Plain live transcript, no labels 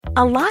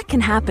A lot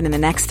can happen in the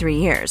next 3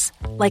 years.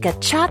 Like a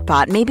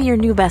chatbot may be your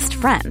new best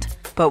friend.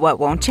 But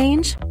what won't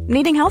change?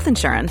 Needing health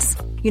insurance.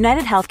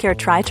 United Healthcare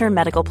Tri-Term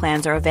Medical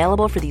Plans are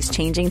available for these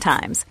changing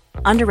times.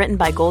 Underwritten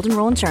by Golden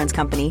Rule Insurance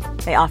Company,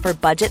 they offer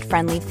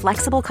budget-friendly,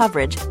 flexible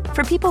coverage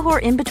for people who are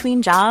in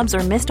between jobs or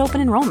missed open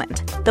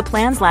enrollment. The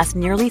plans last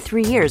nearly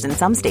 3 years in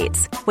some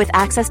states, with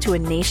access to a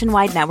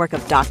nationwide network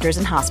of doctors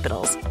and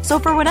hospitals. So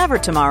for whatever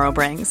tomorrow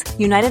brings,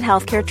 United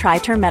Healthcare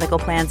Tri-Term Medical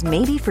Plans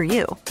may be for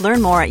you.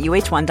 Learn more at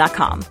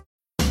uh1.com.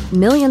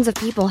 Millions of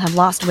people have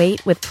lost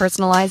weight with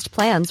personalized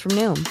plans from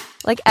Noom.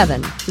 Like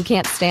Evan, who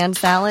can't stand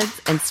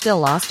salads and still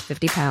lost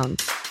 50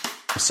 pounds.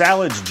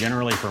 Salads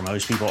generally for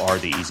most people are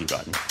the easy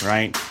button,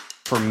 right?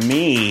 For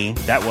me,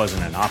 that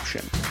wasn't an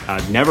option.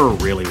 I never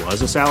really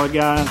was a salad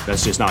guy.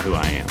 That's just not who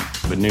I am.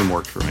 But Noom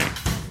worked for me.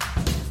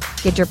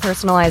 Get your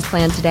personalized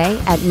plan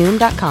today at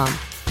Noom.com.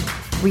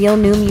 Real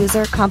Noom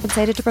user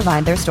compensated to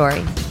provide their story.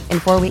 In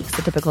 4 weeks,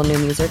 the typical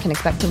Noom user can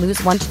expect to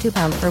lose 1 to 2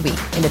 pounds per week.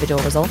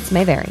 Individual results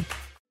may vary.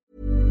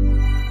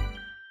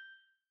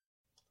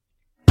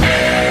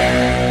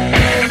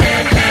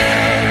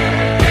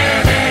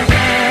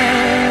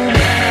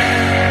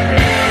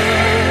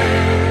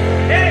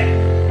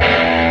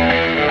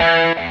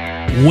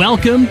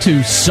 Welcome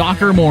to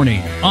Soccer Morning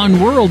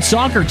on World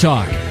Soccer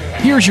Talk.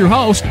 Here's your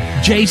host,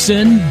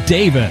 Jason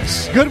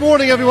Davis. Good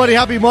morning, everybody.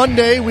 Happy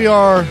Monday. We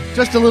are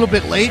just a little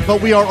bit late, but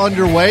we are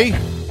underway.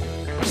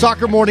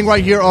 Soccer Morning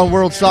right here on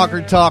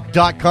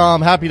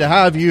WorldSoccerTalk.com. Happy to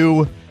have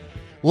you.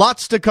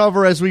 Lots to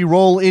cover as we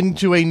roll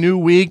into a new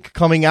week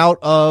coming out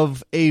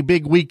of a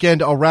big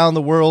weekend around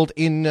the world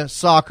in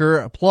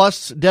soccer,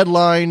 plus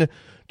deadline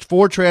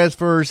for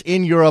transfers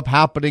in Europe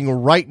happening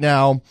right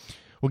now.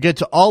 We'll get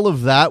to all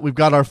of that. We've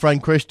got our friend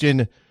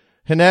Christian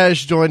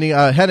Henage joining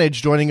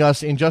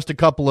us in just a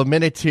couple of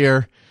minutes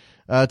here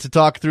to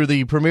talk through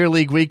the Premier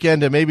League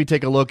weekend and maybe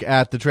take a look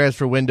at the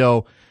transfer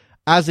window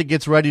as it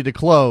gets ready to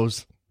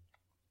close.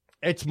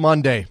 It's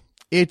Monday.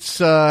 It's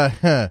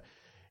a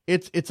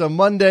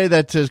Monday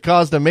that has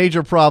caused a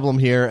major problem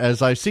here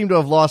as I seem to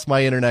have lost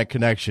my internet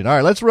connection. All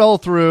right, let's roll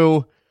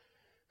through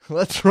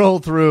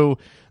the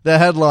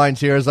headlines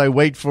here as I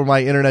wait for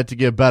my internet to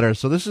get better.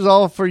 So this is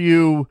all for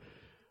you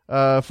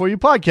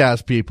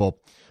podcast people.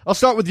 I'll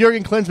start with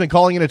Jurgen Klinsmann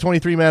calling in a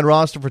 23-man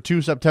roster for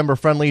 2 September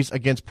friendlies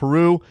against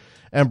Peru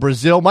and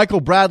Brazil.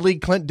 Michael Bradley,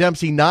 Clint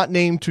Dempsey not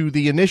named to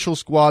the initial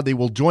squad. They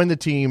will join the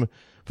team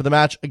for the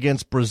match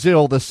against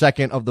Brazil, the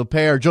second of the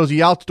pair. Josie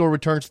Altidore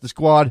returns to the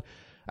squad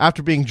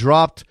after being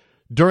dropped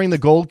during the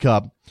Gold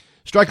Cup.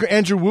 Striker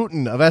Andrew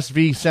Wooten of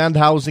SV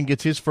Sandhausen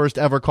gets his first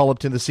ever call-up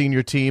to the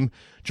senior team.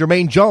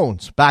 Jermaine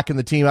Jones back in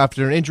the team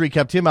after an injury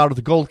kept him out of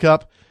the Gold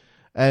Cup.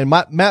 And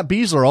Matt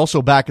Beasler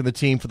also back in the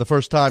team for the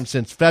first time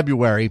since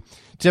February.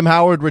 Tim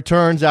Howard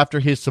returns after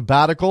his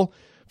sabbatical.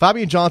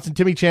 Fabian Johnson,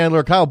 Timmy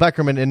Chandler, Kyle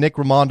Beckerman, and Nick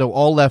Raimondo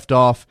all left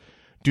off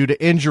due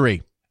to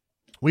injury.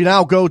 We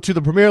now go to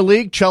the Premier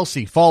League.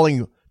 Chelsea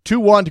falling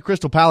 2-1 to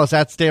Crystal Palace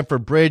at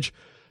Stamford Bridge.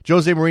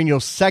 Jose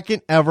Mourinho's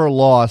second ever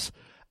loss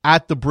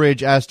at the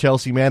Bridge as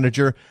Chelsea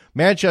manager.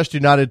 Manchester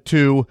United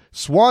 2,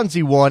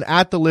 Swansea 1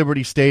 at the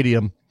Liberty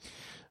Stadium.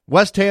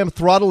 West Ham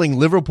throttling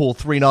Liverpool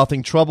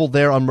 3-0, trouble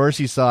there on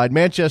Merseyside.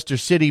 Manchester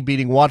City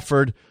beating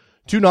Watford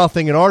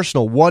 2-0, and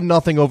Arsenal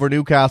 1-0 over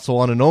Newcastle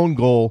on an own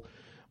goal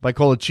by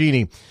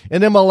Colaccini.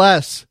 In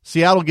MLS,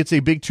 Seattle gets a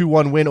big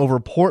 2-1 win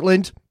over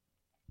Portland.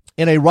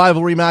 In a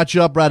rivalry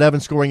matchup, Brad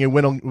Evans scoring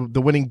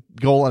the winning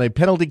goal on a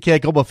penalty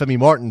kick. Obafemi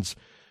Martins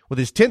with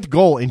his 10th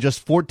goal in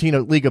just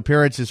 14 league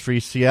appearances for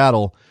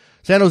Seattle.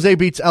 San Jose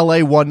beats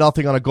LA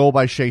 1-0 on a goal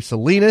by Shea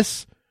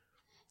Salinas.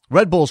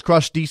 Red Bulls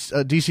crushed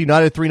DC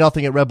United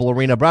 3-0 at Red Bull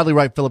Arena. Bradley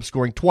Wright Phillips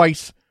scoring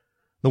twice.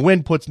 The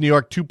win puts New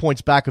York 2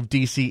 points back of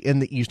DC in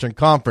the Eastern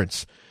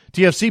Conference.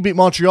 TFC beat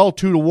Montreal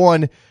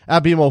 2-1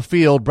 at BMO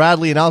Field.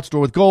 Bradley and Altidore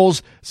with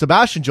goals.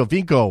 Sebastian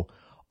Giovinco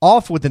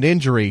off with an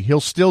injury.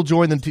 He'll still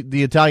join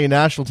the Italian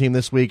national team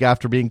this week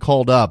after being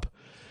called up.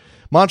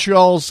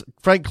 Montreal's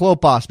Frank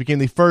Klopas became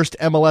the first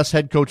MLS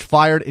head coach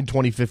fired in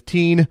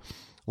 2015.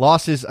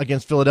 Losses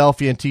against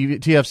Philadelphia and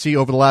TFC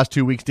over the last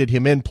 2 weeks did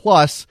him in,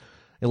 plus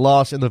a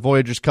loss in the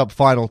Voyageurs Cup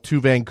final to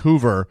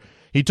Vancouver.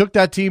 He took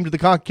that team to the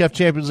CONCACAF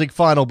Champions League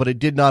final, but it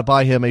did not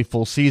buy him a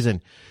full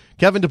season.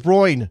 Kevin De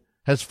Bruyne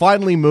has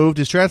finally moved.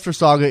 His transfer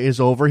saga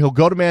is over. He'll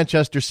go to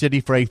Manchester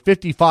City for a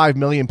 £55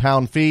 million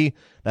fee.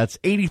 That's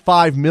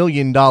 $85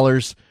 million.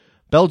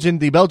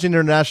 The Belgian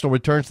international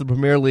returns to the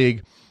Premier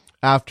League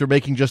after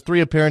making just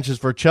 3 appearances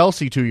for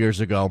Chelsea 2 years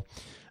ago.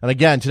 And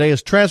again, today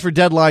is transfer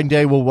deadline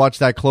day. We'll watch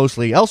that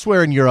closely.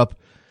 Elsewhere in Europe,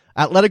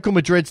 Atletico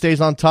Madrid stays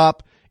on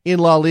top in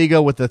La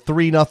Liga with a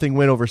 3-0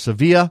 win over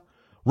Sevilla.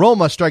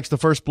 Roma strikes the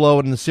first blow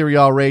in the Serie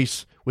A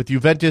race with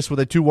Juventus with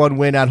a 2-1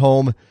 win at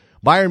home.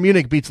 Bayern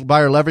Munich beats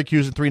Bayer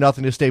Leverkusen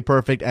 3-0 to stay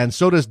perfect, and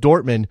so does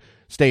Dortmund,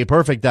 stay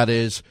perfect that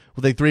is,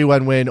 with a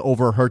 3-1 win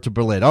over Hertha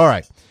Berlin. All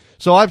right,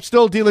 so I'm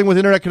still dealing with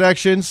internet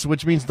connections,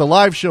 which means the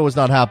live show is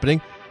not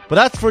happening, but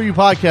that's for you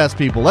podcast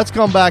people. Let's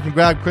come back and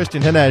grab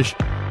Christian Henage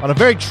on a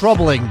very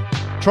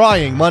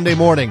trying Monday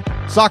morning.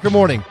 Soccer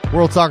Morning,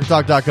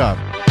 WorldSoccerTalk.com.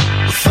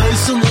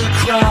 Facing the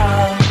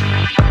crowd,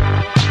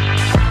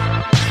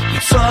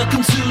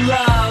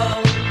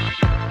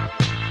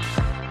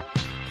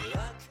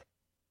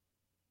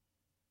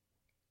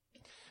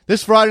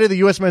 This Friday, the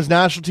U.S. men's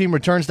national team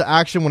returns to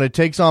action when it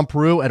takes on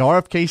Peru at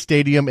RFK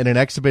Stadium in an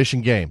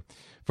exhibition game.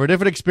 For a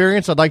different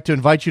experience, I'd like to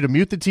invite you to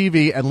mute the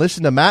TV and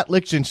listen to Matt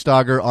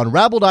Lichtensteiger on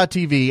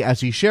Rabble.tv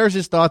as he shares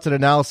his thoughts and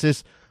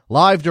analysis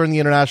live during the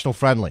international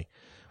friendly.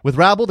 With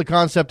Rabble, the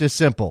concept is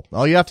simple.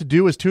 All you have to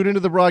do is tune into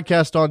the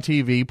broadcast on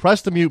TV,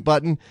 press the mute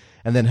button,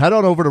 and then head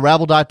on over to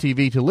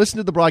Rabble.tv to listen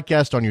to the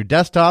broadcast on your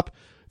desktop,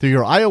 through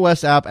your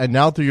iOS app, and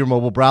now through your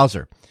mobile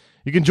browser.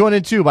 You can join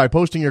in, too, by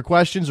posting your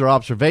questions or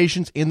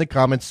observations in the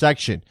comments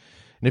section.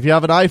 And if you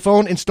have an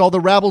iPhone, install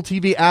the Rabble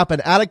TV app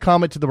and add a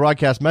comment to the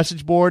broadcast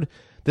message board,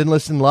 then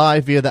listen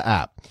live via the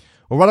app.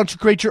 Or why don't you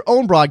create your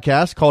own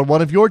broadcast called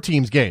one of your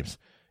team's games?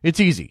 It's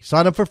easy.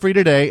 Sign up for free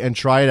today and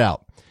try it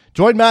out.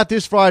 Join Matt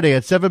this Friday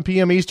at 7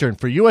 p.m. Eastern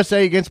for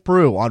USA against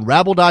Peru on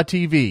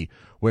Rabble.tv,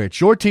 where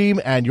it's your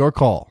team and your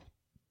call.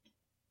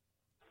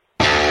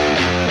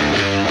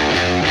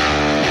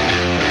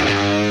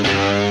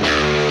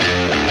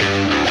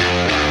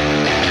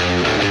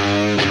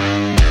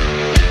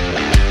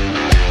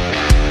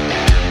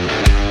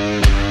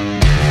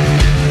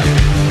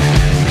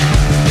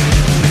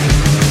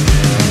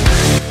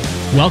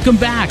 Welcome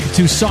back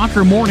to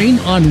Soccer Morning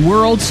on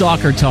World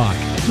Soccer Talk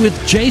with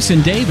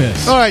Jason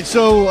Davis. All right,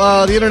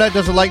 so the internet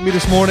doesn't like me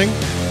this morning.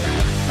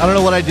 I don't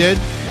know what I did.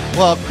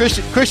 Well,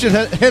 Christian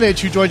Henich,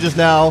 who joins us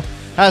now,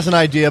 has an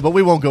idea, but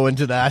we won't go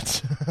into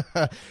that.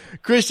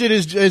 Christian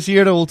is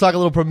here we'll talk a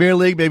little Premier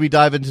League, maybe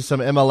dive into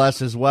some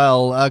MLS as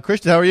well.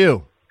 Christian, how are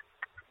you?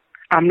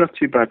 I'm not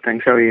too bad,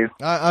 thanks. How are you?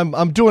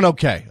 I'm doing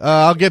okay.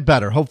 I'll get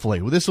better,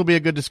 hopefully. Well, this will be a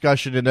good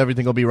discussion, and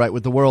everything will be right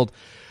with the world.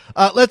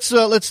 Let's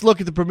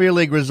look at the Premier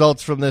League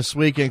results from this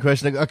weekend,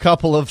 Christian. A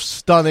couple of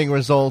stunning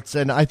results,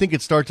 and I think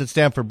it starts at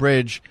Stamford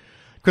Bridge.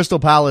 Crystal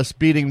Palace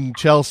beating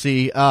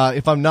Chelsea.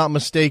 If I'm not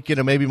mistaken,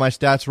 and maybe my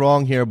stats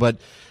wrong here, but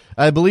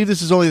I believe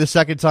this is only the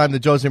second time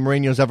that Jose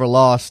Mourinho's ever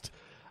lost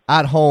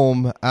at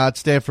home at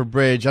Stamford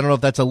Bridge. I don't know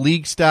if that's a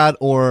league stat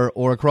or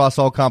across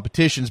all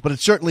competitions, but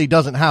it certainly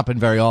doesn't happen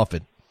very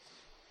often.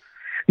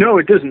 No,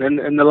 it doesn't,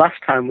 and the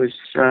last time was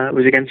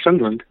against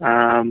Sunderland,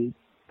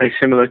 a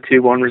similar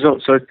 2-1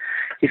 result. So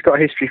he's got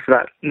a history for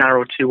that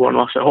narrow 2-1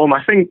 loss at home.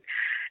 I think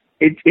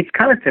it's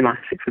kind of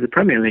thematic for the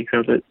Premier League,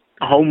 though, that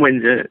home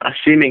wins are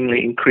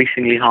seemingly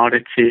increasingly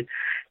harder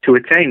to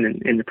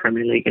attain in the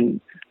Premier League,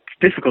 and it's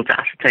difficult to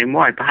ascertain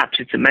why. Perhaps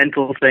it's a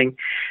mental thing,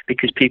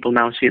 because people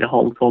now see the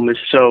home form as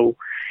so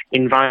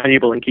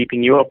invaluable in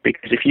keeping you up,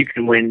 because if you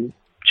can win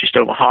just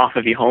over half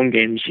of your home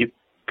games, you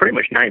pretty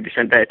much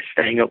 90% there to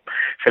staying up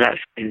for that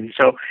season.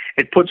 So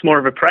it puts more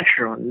of a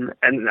pressure on.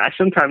 And I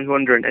sometimes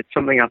wonder, and it's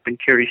something I've been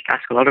curious to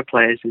ask a lot of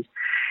players, is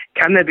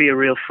can there be a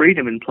real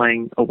freedom in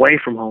playing away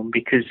from home?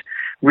 Because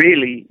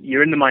really,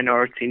 you're in the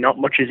minority. Not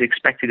much is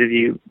expected of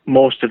you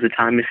most of the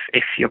time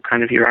if you're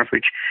kind of your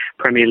average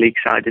Premier League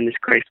side in this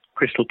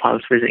Crystal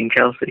Palace visiting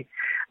Chelsea.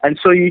 And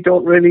so you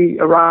don't really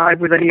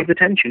arrive with any of the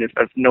tension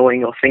of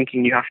knowing or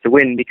thinking you have to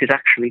win, because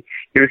actually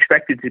you're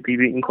expected to be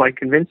beaten quite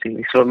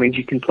convincingly. So it means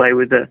you can play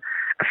with a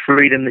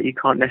freedom that you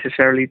can't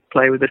necessarily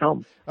play with at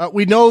home.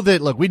 We know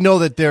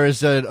that there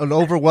is an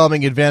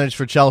overwhelming advantage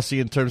for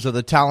Chelsea in terms of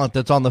the talent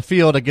that's on the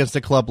field against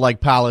a club like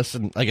Palace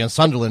and against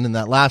Sunderland in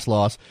that last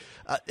loss.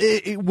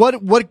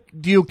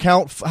 What do you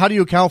account? How do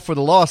you account for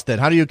the loss then?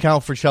 How do you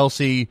account for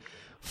Chelsea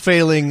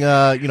failing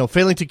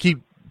to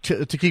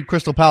keep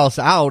Crystal Palace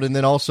out, and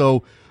then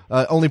also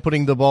only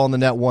putting the ball in the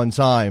net one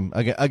time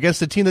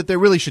against a team that they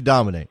really should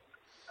dominate?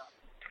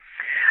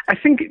 I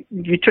think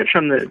you touch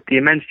on the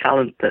immense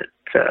talent that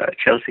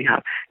Chelsea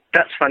have.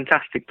 That's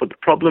fantastic, but the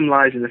problem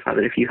lies in the fact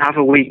that if you have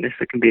a weakness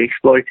that can be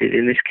exploited,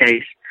 in this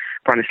case,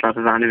 Branislav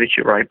Ivanovic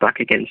at right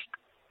back against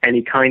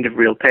any kind of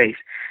real pace,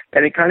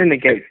 then it kind of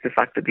negates the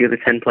fact that the other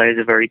 10 players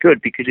are very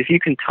good, because if you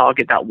can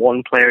target that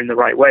one player in the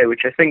right way,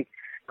 which I think,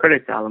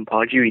 credit to Alan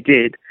Pardew, he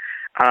did,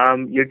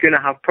 you're going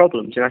to have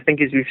problems. And I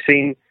think, as we've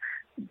seen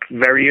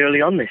very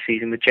early on this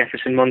season with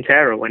Jefferson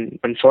Montero when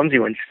Swansea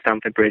went to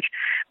Stamford Bridge,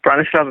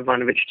 Branislav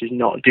Ivanovic does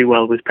not do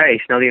well with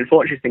pace. Now, the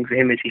unfortunate thing for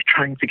him is he's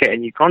trying to get a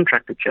new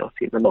contract at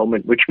Chelsea at the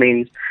moment, which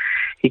means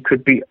he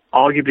could be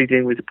arguably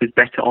doing with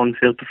better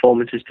on-field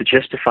performances to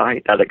justify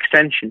that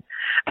extension.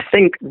 I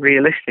think,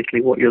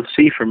 realistically, what you'll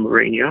see from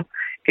Mourinho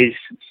is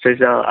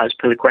Cesar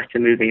Azpilicueta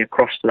moving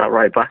across to that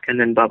right back, and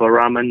then Baba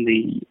Rahman,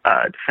 the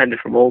defender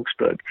from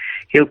Augsburg,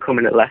 he'll come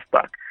in at left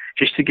back,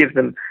 just to give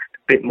them a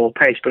bit more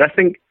pace. But I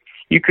think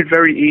you could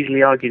very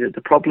easily argue that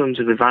the problems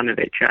of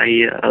Ivanovic,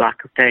 i.e. a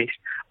lack of pace,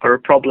 are a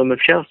problem of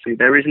Chelsea.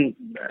 There isn't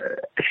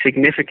a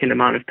significant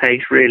amount of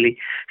pace, really,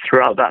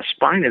 throughout that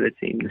spine of the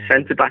team. The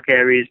centre-back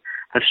areas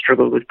have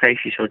struggled with pace.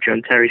 You saw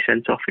John Terry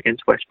sent off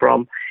against West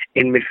Brom.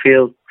 In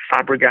midfield,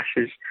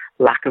 Fabregas's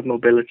lack of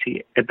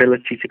mobility,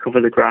 ability to cover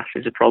the grass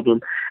is a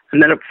problem.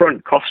 And then up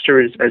front,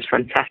 Costa, as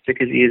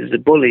fantastic as he is as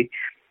a bully,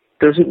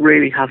 doesn't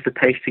really have the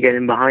pace to get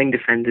in behind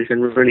defenders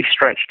and really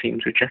stretch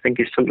teams, which I think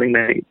is something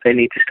they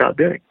need to start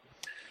doing.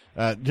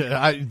 At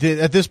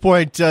this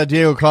point,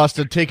 Diego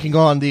Costa taking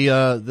on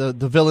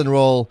the villain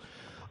role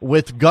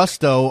with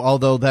gusto,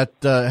 although that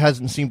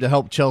hasn't seemed to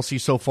help Chelsea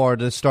so far at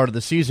the start of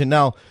the season.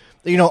 Now,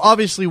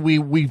 obviously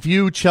we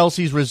view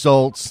Chelsea's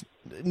results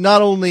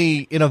not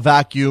only in a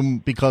vacuum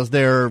because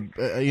they're,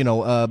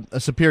 a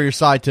superior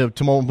side to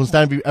almost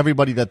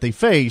everybody that they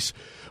face,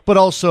 but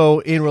also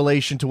in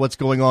relation to what's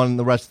going on in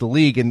the rest of the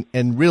league.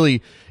 And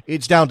really,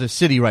 it's down to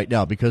City right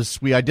now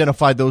because we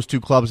identified those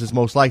two clubs as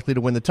most likely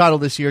to win the title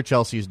this year.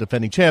 Chelsea is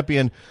defending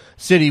champion.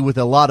 City with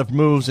a lot of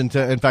moves. In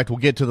fact, we'll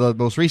get to the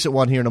most recent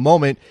one here in a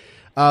moment.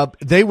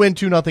 They win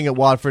 2-0 at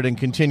Watford and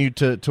continue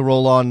to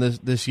roll on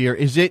this year.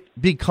 Is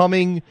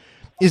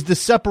the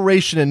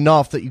separation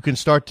enough that you can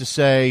start to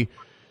say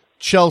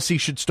Chelsea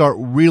should start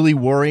really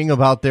worrying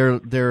about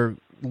their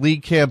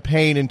league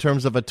campaign in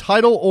terms of a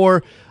title?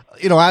 Or,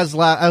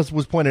 as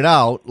was pointed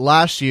out,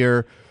 last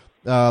year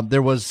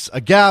there was a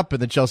gap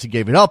and then Chelsea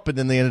gave it up and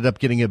then they ended up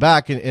getting it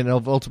back and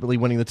ultimately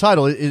winning the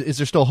title. Is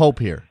there still hope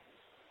here?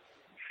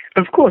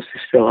 Of course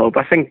there's still hope.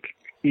 I think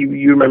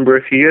you remember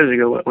a few years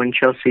ago when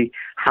Chelsea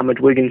hammered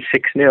Wigan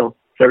 6-0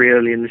 very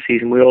early in the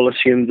season. We all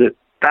assumed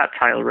that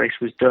title race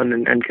was done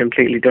and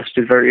completely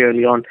dusted very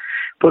early on.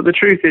 But the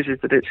truth is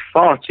that it's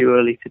far too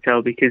early to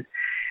tell because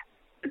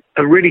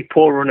a really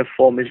poor run of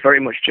form is very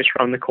much just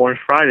around the corner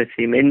for either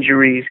team.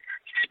 Injuries,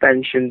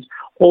 suspensions,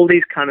 all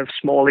these kind of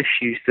small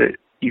issues that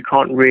you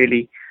can't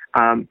really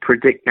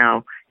predict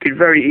now could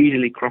very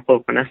easily crop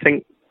up. And I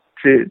think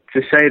to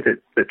say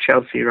that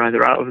Chelsea are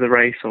either out of the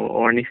race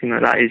or anything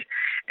like that is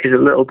a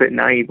little bit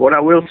naive. What I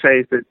will say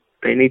is that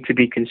they need to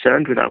be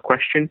concerned without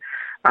question.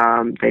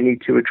 They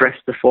need to address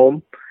the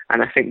form.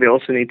 And I think they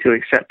also need to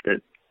accept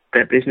that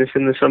their business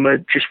in the summer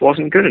just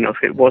wasn't good enough.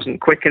 It wasn't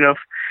quick enough.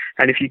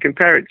 And if you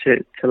compare it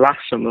to last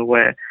summer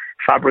where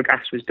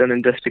Fabregas was done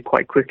and dusted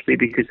quite quickly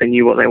because they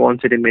knew what they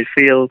wanted in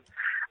midfield,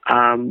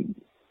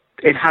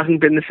 it hasn't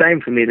been the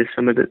same for me this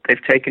summer. That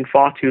they've taken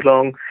far too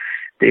long.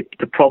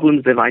 The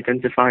problems they've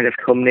identified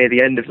have come near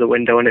the end of the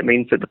window, and it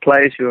means that the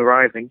players who are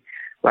arriving,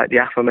 like the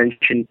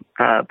aforementioned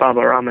Baba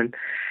Rahman,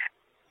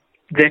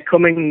 they're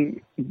coming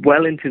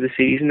well into the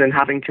season and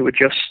having to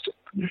adjust,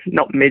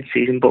 not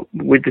mid-season, but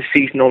with the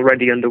season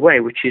already underway,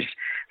 which is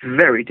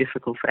very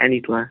difficult for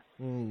any player.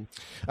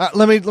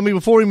 Let me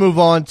before we move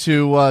on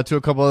to a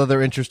couple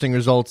other interesting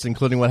results,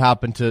 including what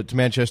happened to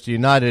Manchester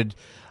United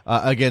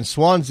against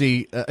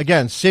Swansea.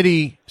 Again,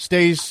 City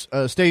stays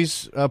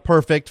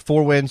perfect,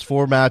 4 wins,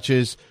 4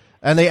 matches,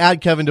 and they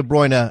add Kevin De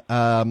Bruyne.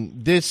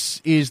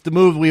 This is the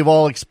move we've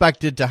all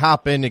expected to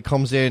happen. It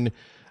comes in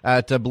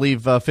at, I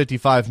believe,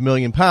 £55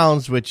 million,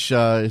 which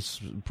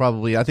is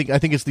probably, I think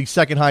it's the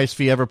second highest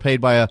fee ever paid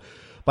by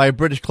a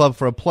British club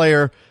for a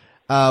player.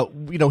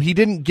 He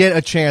didn't get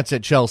a chance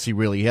at Chelsea,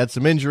 really. He had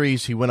some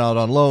injuries. He went out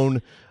on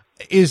loan.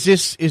 Is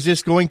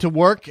this going to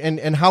work?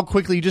 And how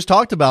quickly, you just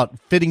talked about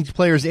fitting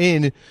players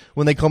in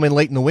when they come in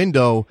late in the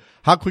window.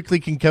 How quickly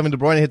can Kevin De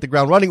Bruyne hit the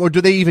ground running? Or do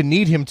they even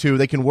need him to?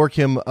 They can work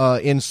him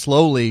in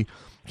slowly,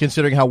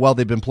 considering how well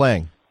they've been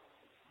playing.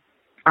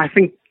 I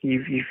think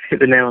you've hit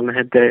the nail on the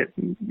head there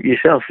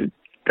yourself.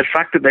 The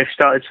fact that they've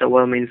started so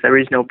well means there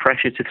is no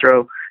pressure to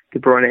throw De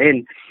Bruyne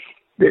in.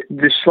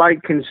 The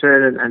slight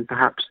concern, and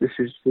perhaps this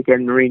is,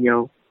 again,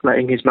 Mourinho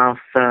letting his mouth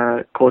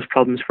cause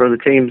problems for other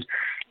teams,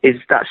 is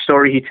that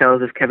story he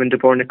tells of Kevin De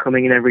Bruyne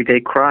coming in every day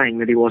crying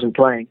that he wasn't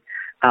playing.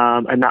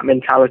 And that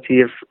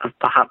mentality of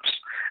perhaps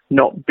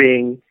not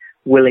being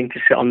willing to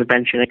sit on the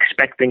bench and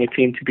expecting a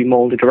team to be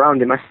moulded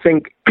around him. I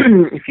think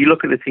if you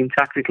look at the team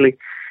tactically,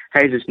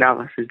 Jesus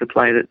Navas is the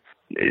player that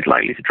is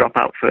likely to drop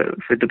out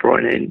for De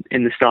Bruyne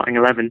in the starting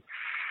 11.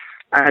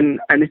 And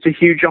it's a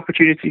huge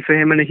opportunity for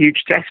him and a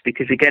huge test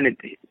because, again,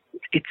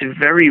 it's a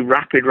very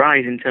rapid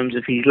rise in terms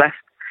of he's left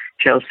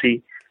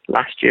Chelsea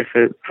last year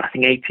for, I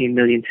think, 18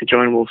 million to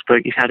join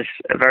Wolfsburg. He's had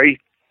a very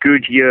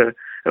good year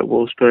at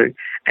Wolfsburg,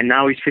 and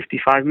now he's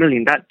 55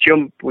 million. That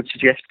jump would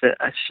suggest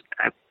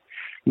a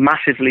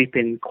massive leap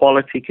in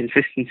quality,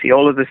 consistency,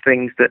 all of the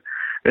things that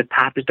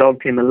perhaps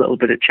dogged him a little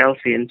bit at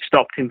Chelsea and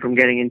stopped him from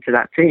getting into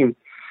that team.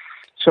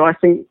 So I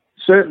think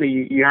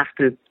certainly you have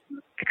to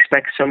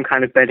expect some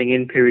kind of bedding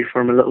in period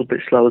for him a little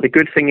bit slower. The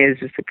good thing is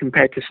that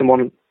compared to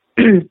someone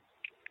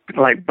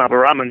like Baba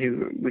Rahman,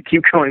 who we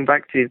keep going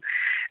back to,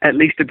 at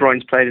least De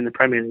Bruyne's played in the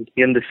Premier League.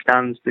 He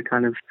understands the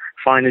kind of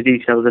finer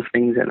details of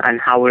things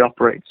and how we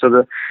operate.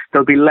 So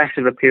there'll be less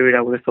of a period,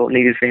 I would have thought,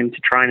 needed for him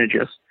to try and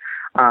adjust.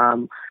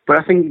 But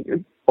I think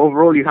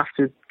overall you have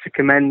to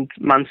commend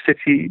Man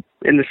City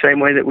in the same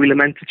way that we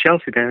lamented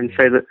Chelsea there and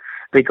say that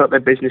they got their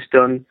business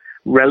done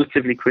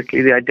relatively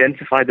quickly. They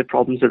identified the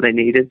problems that they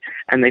needed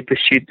and they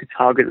pursued the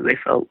target that they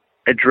felt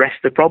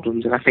addressed the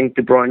problems. And I think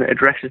De Bruyne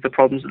addresses the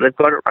problems that they've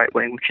got at right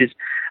wing, which is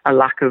a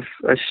lack of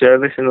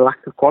service and a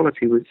lack of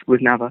quality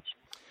with Navas.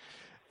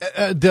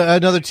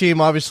 Another team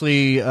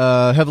obviously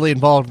heavily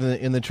involved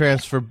in the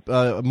transfer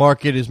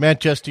market is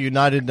Manchester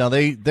United. Now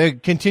they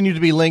continue to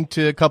be linked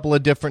to a couple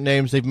of different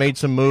names. They've made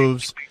some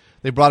moves.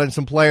 They brought in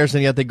some players,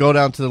 and yet they go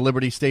down to the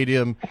Liberty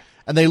Stadium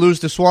and they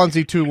lose to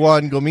Swansea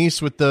 2-1. Gomes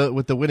with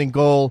the winning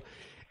goal,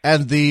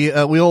 and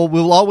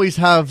we'll always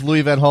have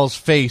Louis van Gaal's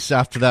face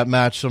after that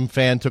match. Some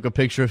fan took a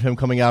picture of him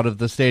coming out of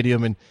the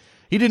stadium, and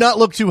he did not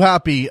look too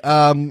happy.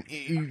 Obviously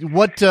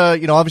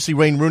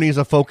Wayne Rooney is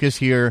a focus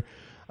here.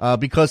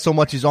 because so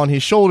much is on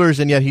his shoulders,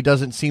 and yet he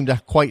doesn't seem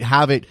to quite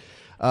have it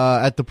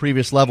at the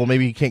previous level.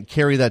 Maybe he can't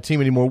carry that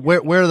team anymore.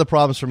 Where are the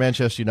problems for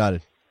Manchester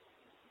United?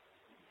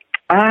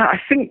 I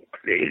think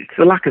it's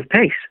the lack of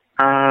pace.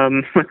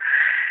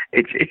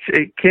 It's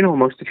akin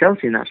almost to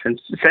Chelsea in that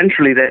sense.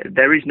 Essentially,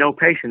 there is no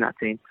pace in that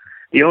team.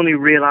 The only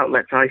real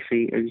outlets I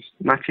see is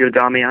Matteo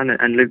Darmian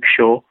and Luke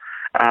Shaw.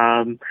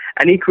 And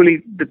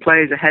equally, the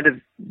players ahead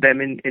of them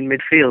in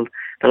midfield,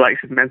 the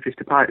likes of Memphis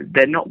Depay,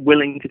 they're not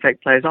willing to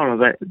take players on,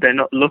 or they're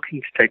not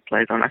looking to take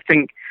players on. I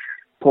think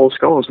Paul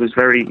Scholes was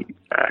very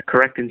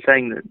correct in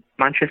saying that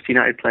Manchester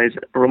United players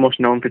are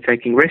almost known for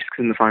taking risks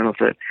in the final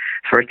third,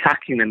 for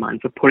attacking them and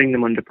for putting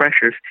them under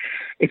pressure.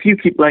 If you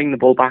keep laying the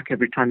ball back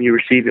every time you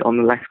receive it on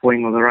the left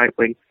wing or the right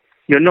wing,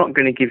 you're not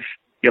going to give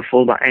your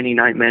fullback any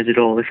nightmares at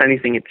all. If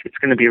anything, it's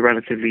going to be a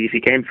relatively easy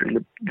game for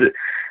him.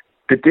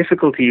 The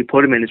difficulty you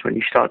put him in is when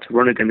you start to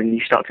run at him and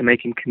you start to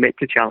make him commit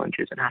to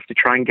challenges and have to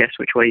try and guess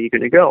which way you're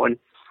going to go. And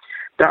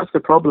that's the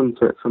problem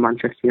for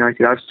Manchester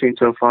United I've seen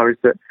so far, is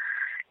that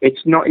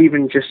it's not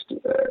even just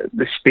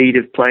the speed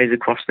of players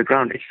across the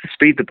ground. It's the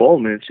speed the ball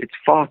moves. It's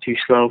far too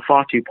slow,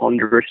 far too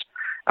ponderous,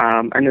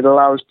 and it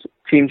allows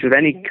teams with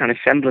any kind of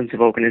semblance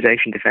of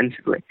organisation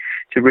defensively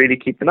to really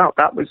keep them out.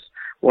 That was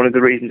one of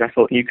the reasons I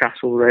thought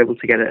Newcastle were able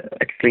to get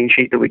a clean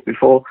sheet the week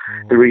before.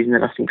 The reason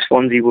that I think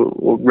Swansea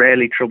were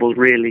rarely troubled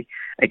really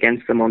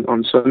against them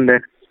on Sunday.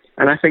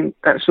 And I think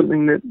that's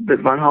something that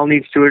Van Gaal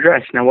needs to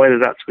address. Now, whether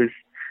that's with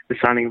the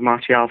signing of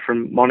Martial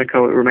from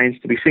Monaco, it remains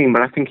to be seen.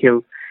 But I think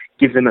he'll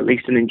give them at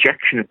least an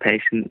injection of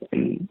pace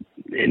in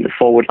the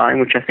forward line,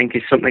 which I think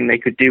is something they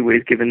could do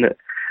with, given that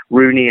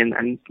Rooney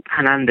and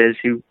Hernandez,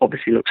 who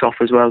obviously looks off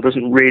as well,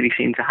 doesn't really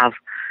seem to have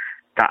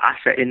that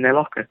asset in their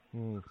locker.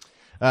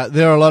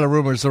 There are a lot of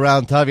rumors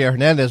around Javier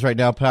Hernandez right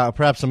now,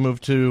 perhaps a move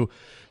to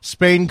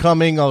Spain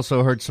coming.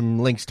 Also heard some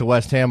links to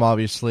West Ham,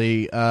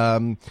 obviously.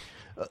 In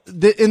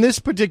this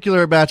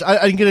particular match,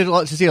 I didn't get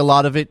to see a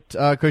lot of it,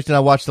 Christian.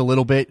 I watched a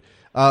little bit.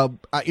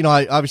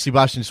 Obviously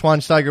Bastian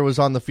Schweinsteiger was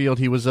on the field.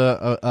 He was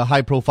a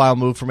high-profile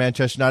move for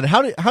Manchester United.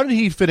 How did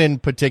he fit in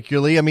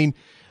particularly? I mean,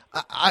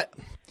 I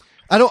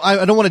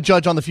don't want to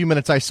judge on the few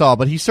minutes I saw,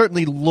 but he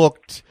certainly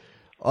looked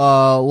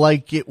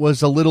like it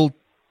was a little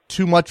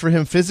too much for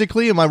him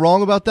physically. Am I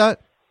wrong about that?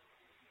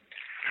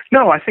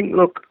 No, I think,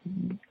 look,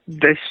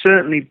 there's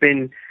certainly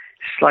been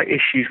slight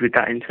issues with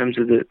that in terms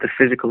of the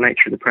physical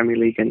nature of the Premier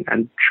League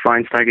and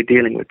Schweinsteiger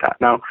dealing with that.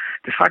 Now,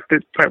 the fact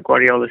that Pep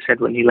Guardiola said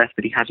when he left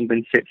that he hasn't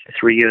been fit for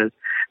 3 years,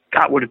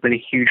 that would have been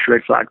a huge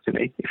red flag to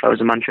me if I was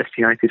a Manchester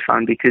United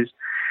fan, because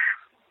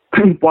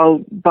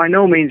while by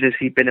no means has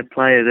he been a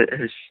player that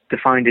has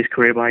defined his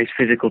career by his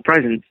physical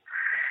presence,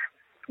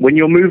 when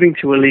you're moving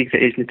to a league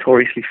that is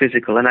notoriously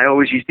physical, and I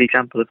always use the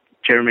example of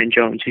Jermaine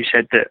Jones, who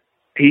said that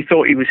he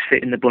thought he was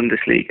fit in the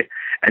Bundesliga,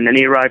 and then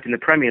he arrived in the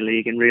Premier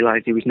League and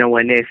realised he was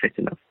nowhere near fit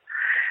enough.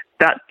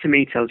 That, to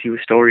me, tells you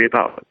a story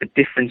about the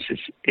differences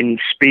in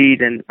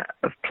speed and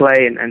of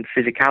play and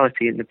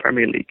physicality in the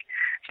Premier League.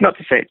 It's not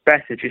to say it's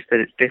better, just that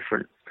it's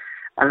different.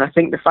 And I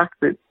think the fact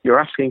that you're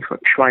asking for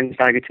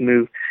Schweinsteiger to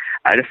move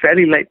at a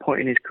fairly late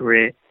point in his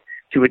career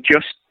to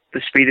adjust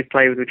the speed of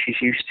play with which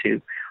he's used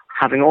to,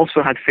 having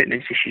also had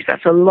fitness issues,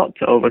 that's a lot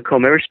to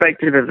overcome,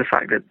 irrespective of the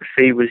fact that the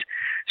fee was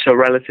so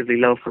relatively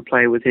low for a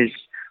player with his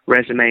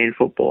resume in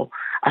football.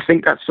 I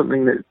think that's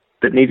something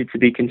that needed to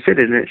be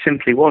considered, and it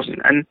simply wasn't.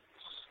 And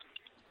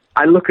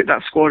I look at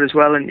that squad as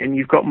well, and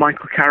you've got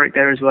Michael Carrick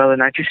there as well,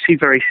 and I just see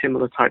very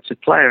similar types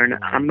of player, and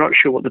I'm not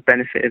sure what the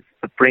benefit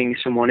of bringing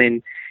someone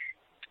in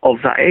of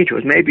that age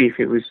was. Maybe if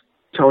it was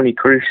Toni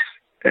Kroos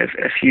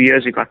a few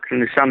years ago, I could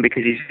understand,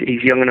 because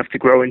he's young enough to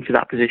grow into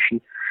that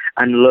position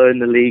and learn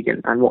the league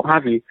and what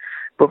have you.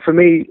 But for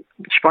me,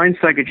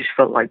 Schweinsteiger just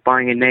felt like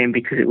buying a name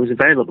because it was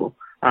available.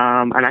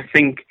 And I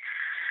think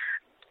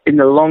in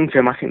the long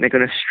term, I think they're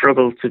going to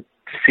struggle to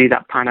see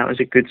that pan out as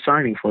a good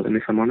signing for them,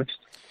 if I'm honest.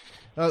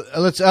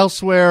 Let's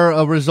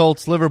elsewhere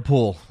results.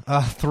 Liverpool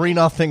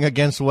 3-0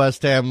 against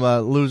West Ham,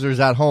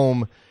 losers at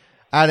home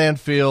at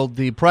Anfield.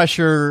 The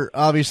pressure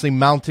obviously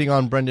mounting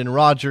on Brendan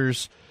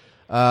Rodgers.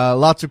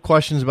 Lots of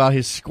questions about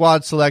his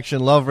squad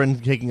selection.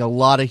 Lovren taking a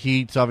lot of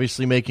heat,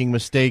 obviously making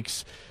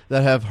mistakes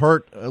that have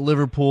hurt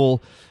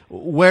Liverpool.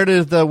 Where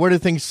do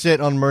things sit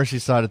on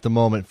Merseyside at the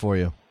moment for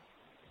you?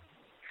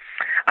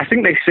 I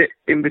think they sit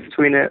in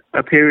between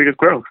a period of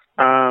growth.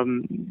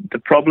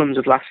 The problems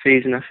of last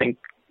season, I think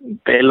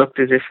they looked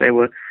as if they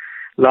were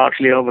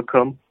largely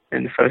overcome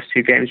in the first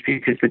two games,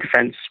 because the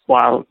defence,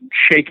 while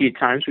shaky at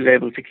times, was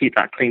able to keep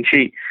that clean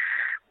sheet.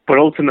 But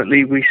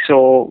ultimately, we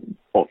saw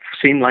what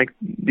seemed like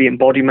the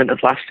embodiment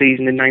of last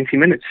season in 90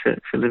 minutes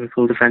for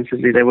Liverpool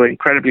defensively. They were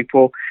incredibly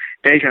poor.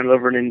 Dejan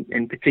Lovren,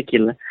 in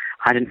particular,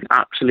 had an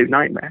absolute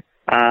nightmare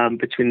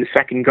between the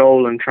second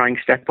goal and trying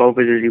step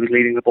overs as he was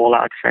leading the ball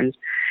out of defence.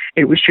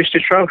 It was just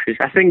atrocious.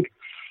 I think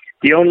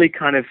the only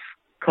kind of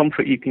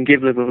comfort you can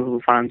give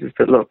Liverpool fans is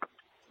that, look,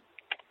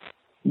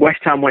 West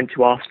Ham went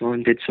to Arsenal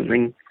and did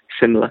something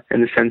similar,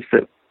 in the sense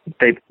that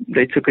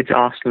they took it to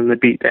Arsenal and they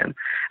beat them.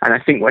 And I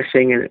think we're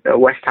seeing a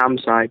West Ham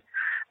side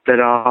that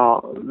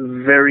are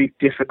very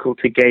difficult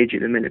to gauge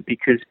at the minute,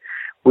 because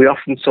we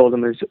often saw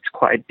them as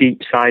quite a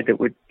deep side that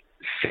would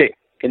sit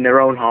in their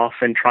own half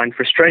and try and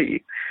frustrate you.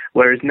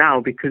 Whereas now,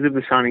 because of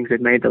the signings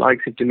they've made, the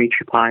likes of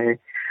Dimitri Payet,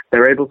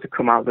 they're able to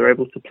come out, they're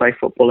able to play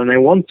football, and they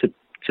want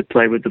to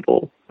play with the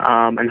ball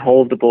and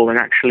hold the ball and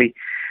actually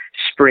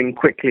spring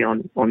quickly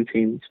on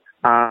teams.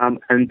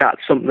 And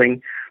that's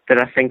something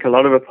that I think a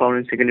lot of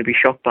opponents are going to be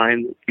shocked by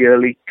in the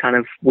early kind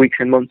of weeks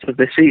and months of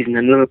this season,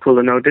 and Liverpool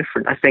are no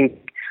different. I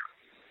think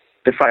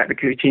the fact that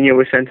Coutinho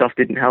was sent off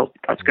didn't help.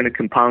 That's going to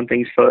compound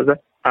things further.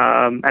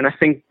 And I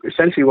think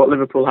essentially what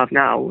Liverpool have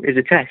now is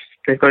a test.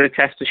 They've got a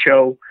test to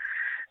show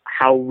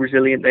how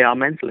resilient they are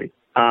mentally.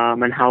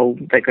 And how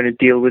they're going to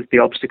deal with the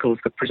obstacles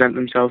that present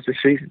themselves this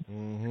season.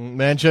 Mm-hmm.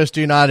 Manchester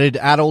United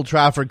at Old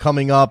Trafford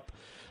coming up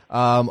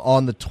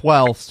on the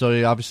 12th.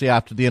 So obviously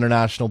after the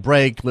international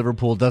break,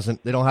 Liverpool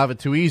they don't have it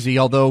too easy.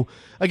 Although,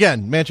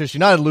 again, Manchester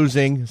United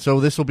losing, so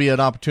this will be an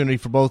opportunity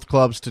for both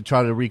clubs to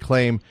try to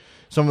reclaim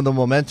some of the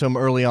momentum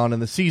early on in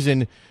the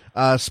season.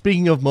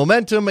 Speaking of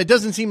momentum, it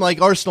doesn't seem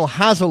like Arsenal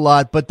has a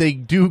lot, but they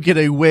do get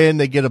a win.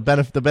 They get the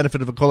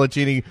benefit of a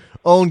Colaccini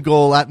own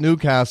goal at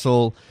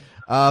Newcastle.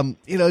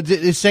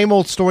 The same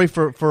old story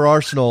for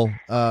Arsenal,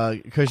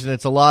 Christian.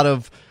 It's a lot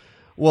of,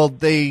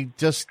 they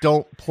just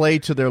don't play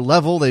to their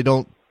level. They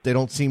don't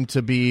seem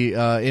to be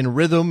in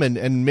rhythm,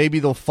 and maybe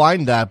they'll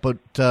find that. But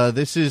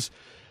this is,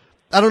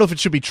 I don't know if it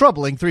should be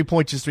troubling. 3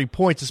 points is 3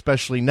 points,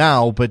 especially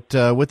now. But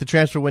with the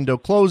transfer window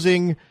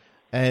closing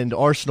and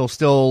Arsenal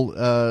still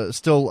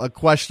a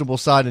questionable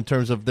side in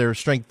terms of their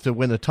strength to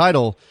win a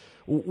title,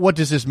 what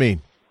does this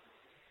mean?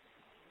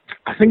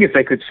 I think if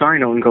they could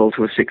sign Owen Goal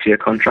to a 6-year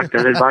contract,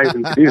 I'd advise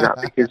them to do that,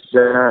 because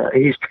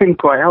he's been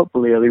quite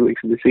helpful the early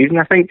weeks of the season.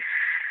 I think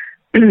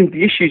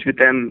the issues with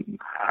them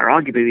are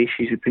arguably the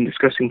issues we've been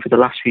discussing for the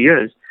last few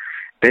years.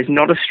 There's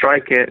not a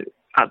striker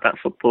at that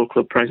football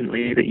club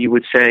presently that you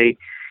would say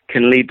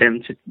can lead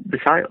them to the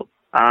title.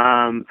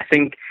 I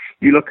think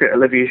you look at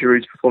Olivier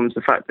Giroud's performance,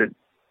 the fact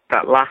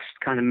that last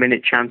kind of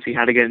minute chance he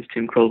had against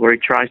Tim Krul where he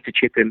tries to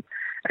chip him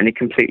and he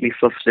completely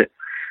fluffs it.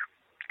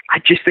 I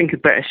just think a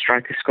better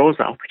striker scores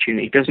that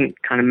opportunity. He doesn't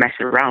kind of mess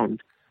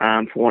around,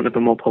 for want of a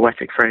more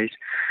poetic phrase.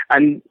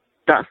 And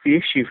that's the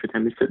issue for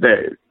them, is that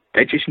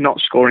they're just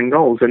not scoring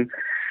goals. And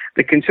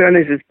the concern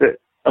is that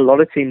a lot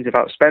of teams have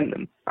outspent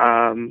them.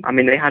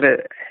 They had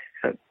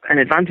an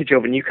advantage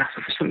over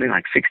Newcastle for something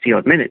like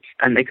 60-odd minutes,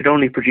 and they could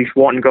only produce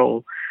one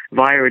goal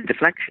via a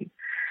deflection.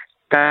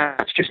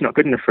 That's just not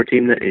good enough for a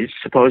team that is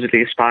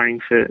supposedly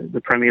aspiring for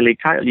the Premier League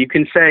title. You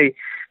can say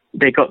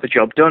they got the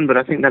job done, but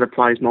I think that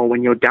applies more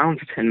when you're down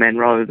to 10 men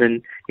rather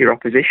than your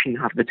opposition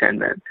have the 10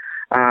 men.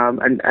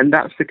 And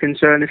that's the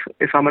concern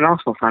if I'm an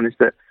Arsenal fan, is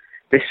that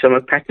this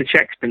summer Petr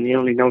Cech's been the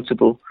only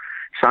notable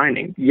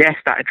signing. Yes,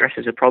 that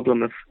addresses a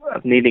problem of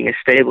needing a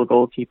stable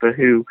goalkeeper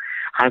who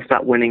has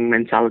that winning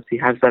mentality,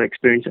 has that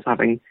experience of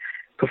having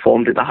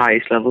performed at the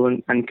highest level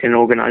and can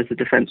organise the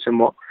defence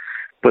somewhat.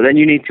 But then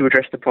you need to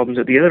address the problems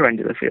at the other end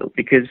of the field,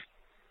 because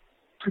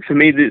for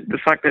me, the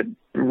fact that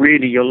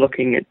really you're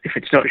looking at, if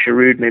it's not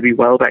Giroud, maybe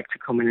Welbeck to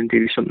come in and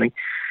do something.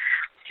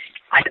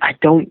 I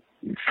don't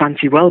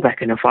fancy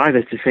Welbeck enough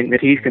either to think that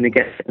he's going to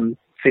get them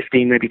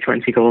 15, maybe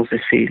 20 goals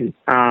this season.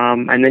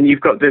 And then you've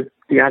got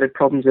the added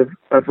problems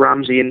of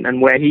Ramsey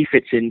and where he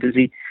fits in. Does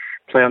he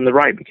play on the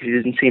right? Because he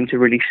doesn't seem to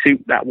really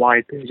suit that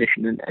wide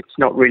position, and it's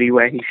not really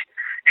where he's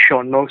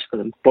shone most for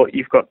them. But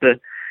you've got the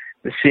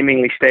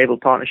seemingly stable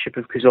partnership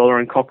of Cazorla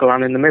and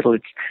Coquelin in the middle.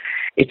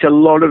 It's a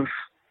lot of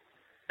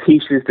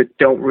pieces that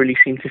don't really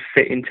seem to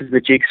fit into the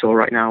jigsaw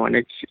right now, and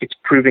it's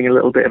proving a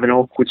little bit of an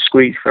awkward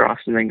squeeze for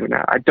Arsene Wenger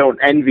now. I don't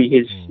envy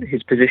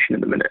his position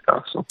at the minute,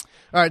 Arsenal.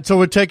 All right, so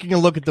we're taking a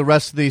look at the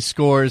rest of these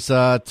scores.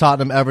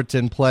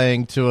 Tottenham-Everton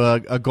playing to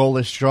a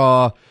goalless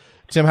draw.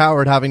 Tim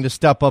Howard having to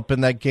step up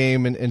in that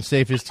game and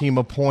save his team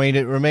a point.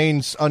 It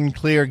remains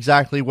unclear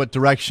exactly what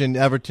direction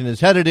Everton is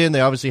headed in.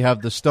 They obviously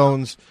have the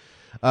Stones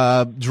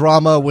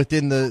drama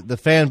within the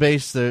fan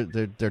base.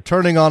 They're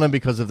turning on him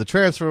because of the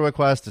transfer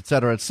request, et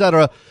cetera, et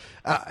cetera.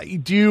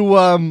 Do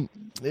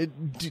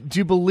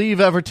you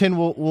believe Everton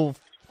will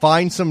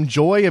find some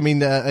joy? I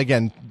mean,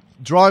 again,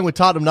 drawing with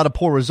Tottenham, not a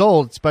poor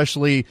result,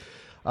 especially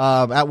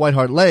at White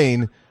Hart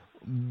Lane.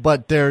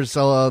 But they're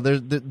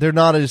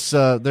not as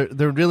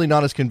they're really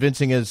not as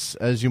convincing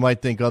as you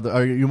might think,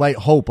 or you might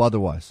hope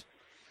otherwise.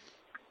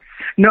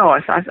 No,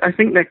 I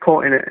think they're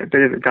caught in a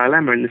bit of a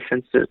dilemma in the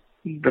sense that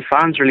the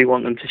fans really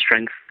want them to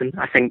strengthen.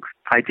 I think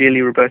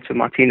ideally Roberto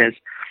Martinez,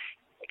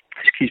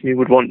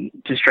 would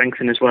want to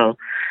strengthen as well.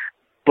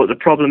 But the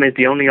problem is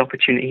the only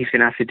opportunity he's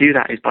going to have to do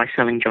that is by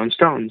selling John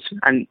Stones.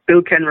 And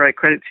Bill Kenwright,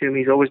 credit to him,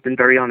 he's always been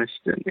very honest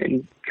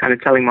in kind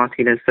of telling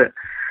Martinez that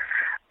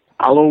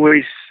I'll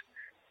always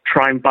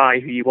try and buy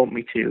who you want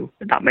me to.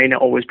 That may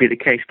not always be the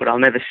case, but I'll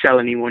never sell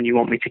anyone you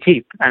want me to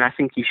keep. And I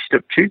think he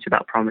stuck true to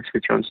that promise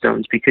with John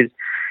Stones, because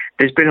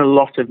there's been a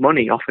lot of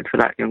money offered for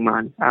that young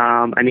man.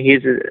 And he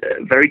is a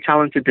very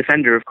talented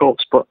defender, of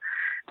course, but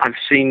I've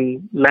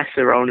seen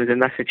lesser owners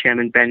and lesser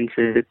chairmen bend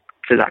to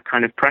that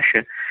kind of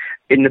pressure.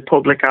 in the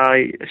public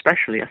eye,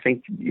 especially, I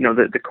think,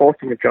 the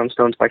courting of John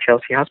Stones by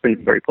Chelsea has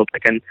been very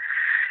public, and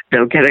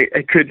they'll get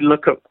a good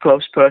look up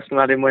close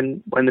personal at him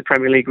when the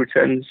Premier League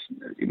returns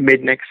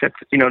next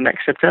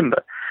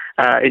September,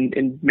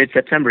 in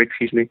mid-September,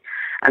 excuse me.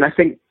 And I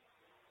think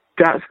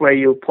that's where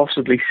you'll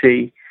possibly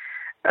see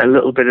a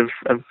little bit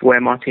of where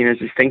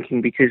Martinez is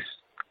thinking, because,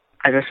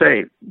 as I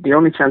say, the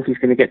only chance he's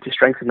going to get to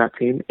strengthen that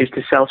team is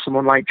to sell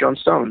someone like John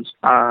Stones,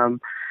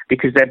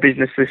 because their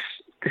business this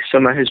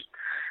summer has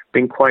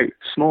been quite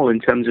small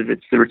in terms of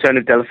it's the return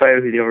of Deulofeu,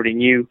 who they already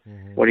knew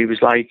what he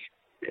was like,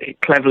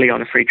 cleverly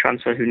on a free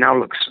transfer, who now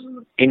looks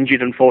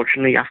injured,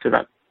 unfortunately, after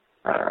that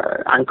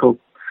ankle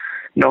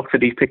knock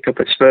that he picked up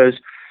at Spurs.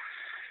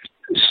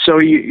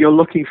 So you're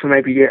looking for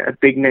maybe a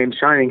big name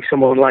signing,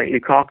 someone like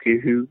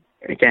Lukaku, who,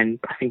 again,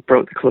 I think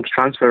broke the club's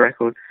transfer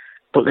record,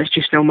 but there's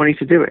just no money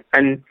to do it.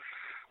 And,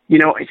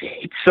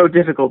 it's so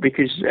difficult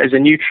because as a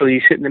neutral, you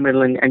sit in the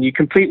middle and you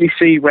completely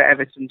see where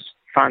Everton's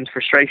fans'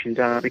 frustrations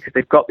are, because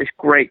they've got this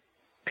great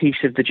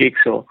piece of the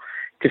jigsaw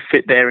to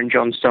fit there in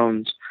John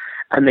Stones,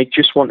 and they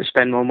just want to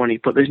spend more money,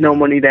 but there's no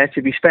money there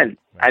to be spent.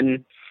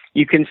 And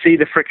you can see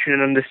the friction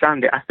and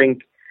understand it. I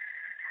think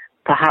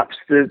perhaps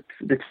the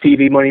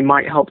TV money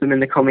might help them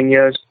in the coming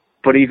years,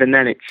 but even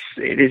then, it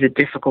is a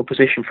difficult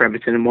position for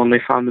Everton, and one they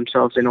found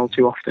themselves in all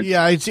too often.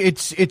 Yeah,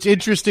 it's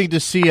interesting to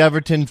see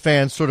Everton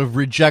fans sort of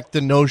reject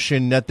the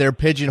notion that they're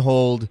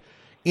pigeonholed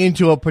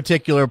into a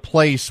particular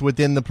place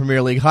within the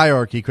Premier League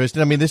hierarchy,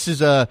 Kristen. I mean, this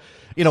is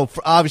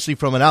obviously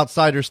from an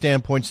outsider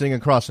standpoint, sitting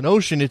across an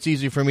ocean, it's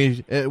easy for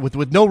me,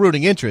 with no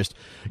rooting interest,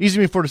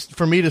 easy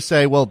for me to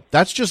say, well,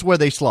 that's just where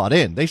they slot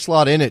in. They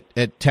slot in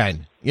at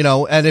 10,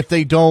 and if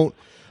they don't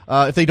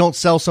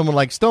sell someone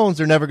like Stones,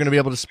 they're never going to be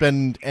able to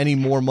spend any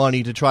more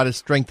money to try to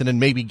strengthen and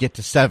maybe get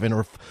to 7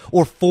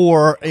 or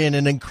 4 in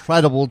an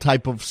incredible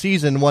type of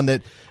season, one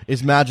that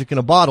is magic in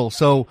a bottle.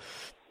 So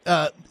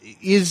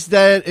is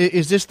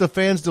this the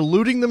fans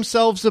deluding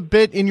themselves a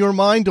bit in your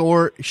mind,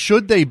 or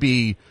should they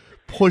be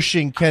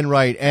pushing Ken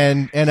Wright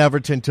and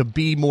Everton to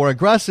be more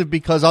aggressive,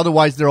 because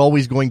otherwise they're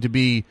always going to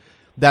be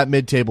that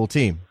mid-table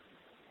team?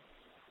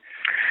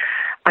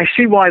 I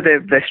see why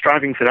they're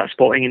striving for that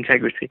sporting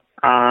integrity.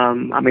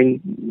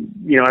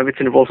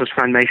 Everton have also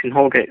signed Mason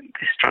Holgate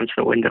this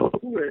transfer window.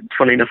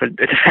 Funny enough, a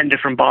defender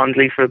from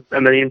Barnsley for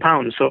 £1 million.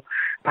 So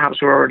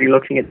perhaps we're already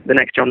looking at the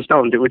next John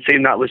Stones. It would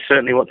seem that was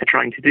certainly what they're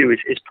trying to do, is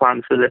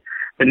plan for the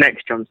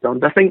next John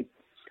Stones. I think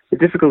the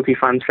difficulty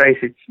fans face,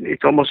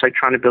 it's almost like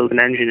trying to build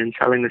an engine and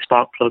selling the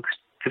spark plugs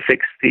to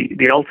fix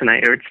the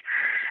alternator. It's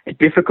a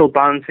difficult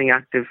balancing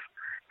act of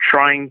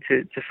trying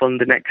to fund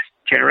the next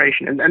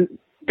generation. And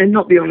they're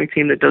not the only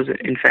team that does it,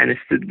 in fairness.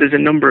 There's a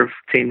number of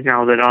teams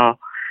now that are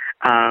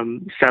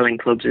selling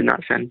clubs in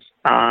that sense.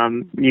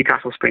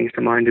 Newcastle springs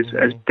to mind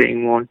as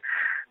being one.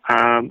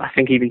 I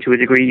think even to a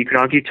degree you could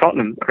argue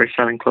Tottenham are a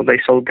selling club. They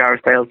sold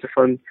Gareth Bale to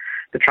fund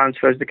the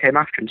transfers that came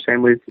after him.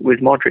 Same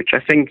with Modric. I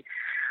think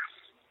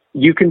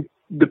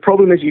the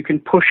problem is you can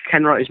push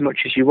Ken Wright as much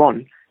as you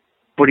want,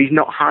 but he's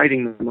not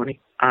hiding the money.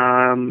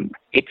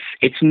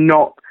 It's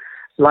not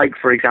like,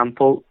 for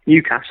example,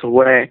 Newcastle,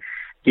 where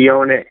the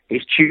owner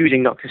is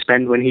choosing not to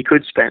spend when he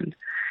could spend.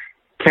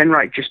 Ken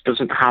Wright just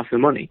doesn't have the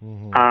money.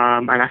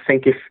 And I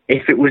think if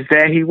it was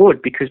there, he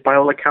would, because by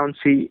all accounts,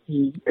 he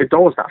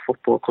adores that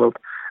football club.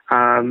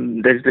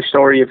 There's the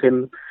story of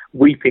him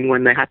weeping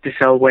when they had to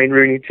sell Wayne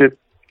Rooney to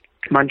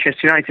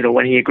Manchester United, or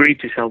when he agreed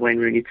to sell Wayne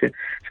Rooney to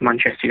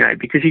Manchester United,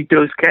 because he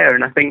does care.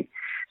 And I think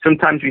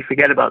sometimes we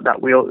forget about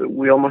that. We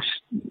almost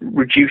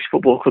reduce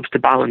football clubs to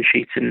balance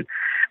sheets and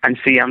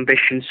see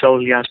ambition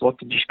solely as, what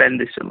did you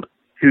spend this summer?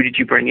 Who did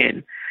you bring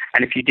in?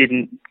 And if you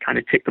didn't kind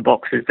of tick the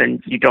boxes,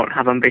 then you don't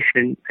have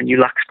ambition and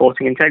you lack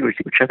sporting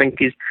integrity, which I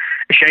think is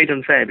a shade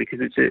unfair, because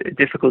it's a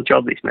difficult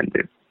job these men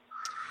do.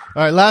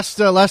 All right, last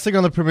thing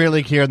on the Premier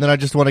League here, and then I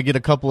just want to get a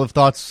couple of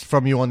thoughts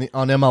from you on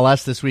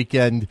MLS this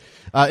weekend.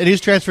 It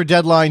is transfer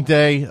deadline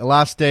day,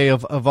 last day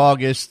of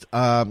August.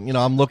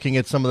 I'm looking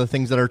at some of the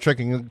things that are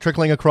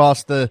trickling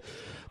across the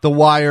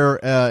wire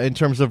in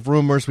terms of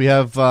rumors. We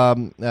have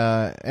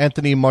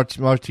Anthony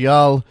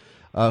Martial,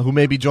 who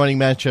may be joining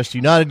Manchester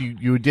United.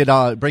 You did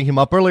bring him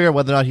up earlier,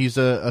 whether or not he's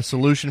a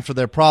solution for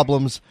their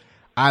problems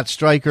at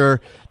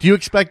striker. Do you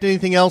expect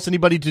anything else,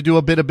 anybody to do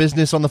a bit of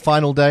business on the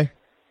final day?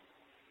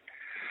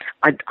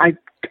 I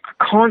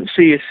can't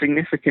see a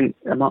significant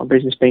amount of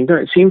business being done.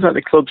 It seems like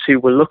the clubs who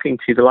were looking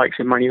to, the likes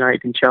of Man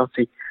United and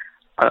Chelsea,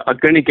 are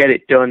going to get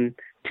it done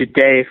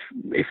today,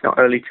 if not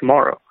early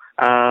tomorrow.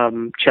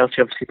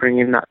 Chelsea obviously bringing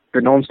in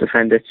the Nantes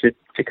defender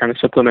to kind of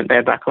supplement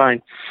their back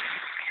line.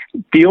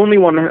 The only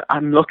one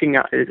I'm looking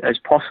at as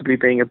possibly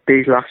being a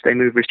big last day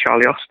mover is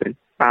Charlie Austin,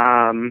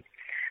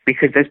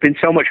 because there's been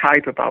so much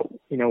hype about,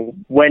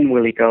 when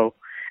will he go?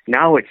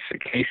 Now it's a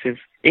case of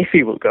if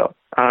he will go.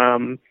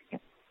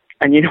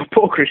 And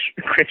poor Chris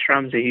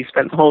Ramsey, he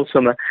spent the whole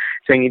summer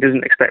saying he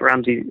doesn't expect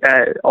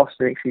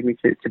Austin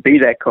to be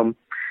there come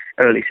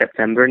early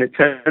September, and it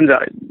turns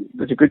out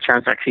there's a good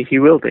chance actually he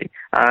will be,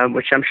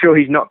 which I'm sure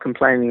he's not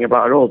complaining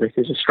about at all.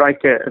 Because a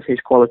striker of his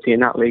quality in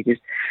that league is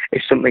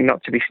something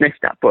not to be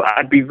sniffed at. But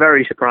I'd be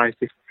very surprised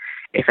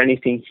if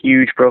anything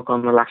huge broke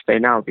on the last day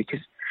now, because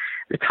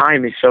the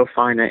time is so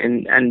finite,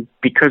 and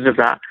because of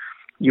that,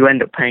 you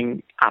end up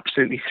paying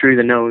absolutely through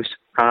the nose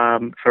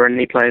for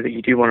any player that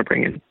you do want to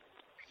bring in.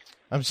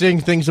 I'm seeing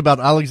things about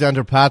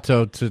Alexander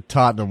Pato to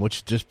Tottenham, which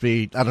would just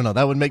be, I don't know,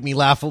 that would make me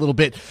laugh a little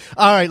bit.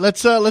 All right,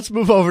 let's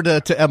move over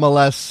to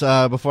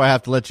MLS before I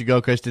have to let you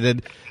go, Kristen.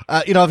 And,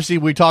 obviously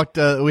we talked,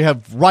 we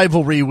have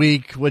Rivalry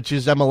Week, which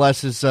is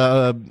MLS's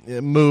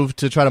move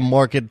to try to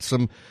market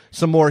some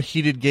more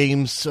heated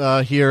games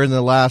here in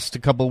the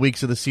last couple of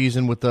weeks of the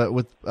season with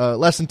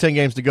less than 10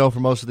 games to go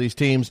for most of these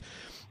teams.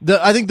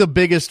 I think the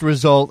biggest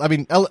result,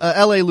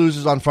 LA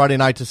loses on Friday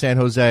night to San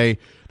Jose.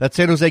 That's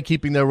San Jose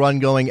keeping their run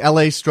going.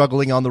 LA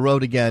struggling on the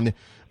road again.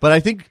 But I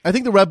think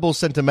the Red Bulls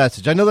sent a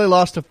message. I know they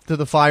lost to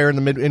the Fire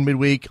in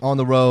midweek on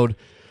the road,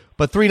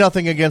 but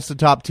 3-0 against the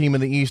top team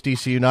in the East,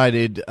 DC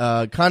United,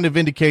 kind of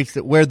indicates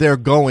that where they're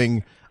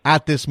going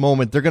at this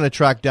moment, they're going to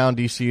track down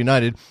DC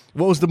United.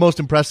 What was the most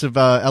impressive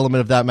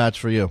element of that match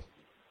for you?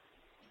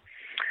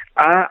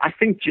 I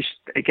think just,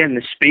 again,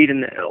 the speed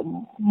and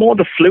more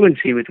the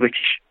fluency with which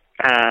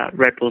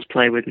Red Bulls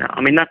play with now.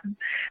 I mean,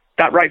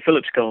 that Wright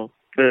Phillips goal,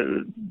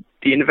 the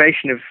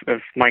innovation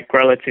of Mike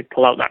Grella to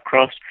pull out that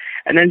cross,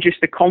 and then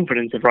just the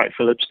confidence of Wright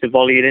Phillips to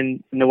volley it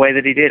in the way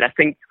that he did. I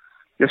think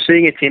you're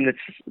seeing a team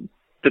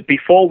that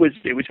before was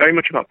very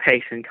much about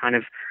pace and kind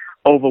of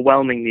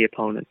overwhelming the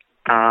opponent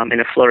in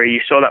a flurry. You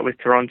saw that with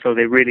Toronto.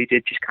 They really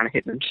did just kind of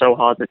hit them so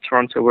hard that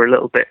Toronto were a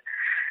little bit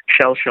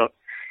shell-shocked.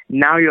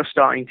 Now you're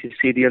starting to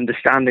see the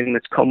understanding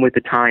that's come with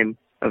the time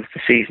of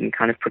the season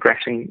kind of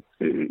progressing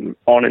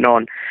on.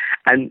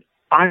 And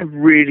I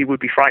really would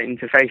be frightened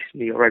to face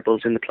New York Red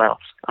Bulls in the playoffs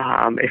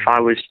if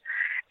I was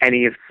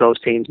any of those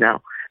teams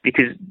now.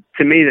 Because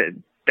to me,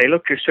 they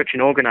look just such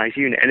an organised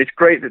unit. And it's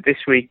great that this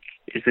week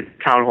is the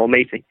town hall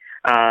meeting,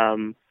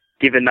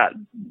 given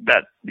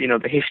that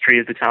the history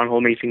of the town hall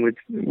meeting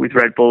with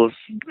Red Bulls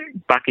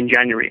back in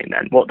January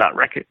and what that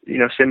record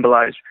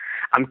symbolised.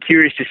 I'm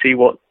curious to see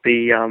what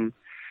the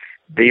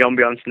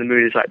ambiance and the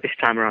mood is like this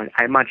time around.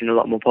 I imagine a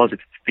lot more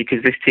positive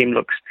because this team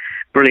looks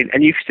brilliant.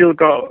 And you've still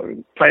got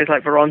players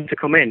like Veron to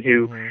come in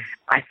who,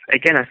 I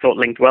thought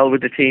linked well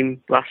with the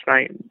team last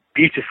night.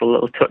 Beautiful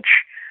little touch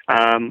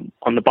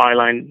on the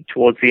byline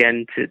towards the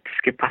end to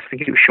skip past, I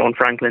think it was Sean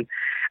Franklin.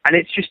 And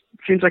it just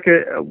seems like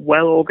a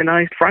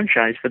well-organised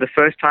franchise for the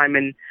first time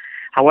in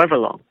however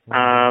long.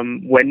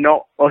 We're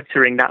not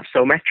uttering that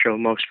so Metro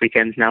most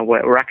weekends now.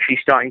 We're actually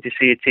starting to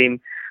see a team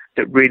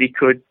that really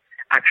could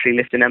actually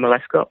lift an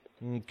MLS Cup.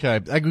 Okay,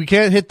 we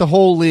can't hit the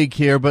whole league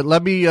here, but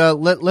let me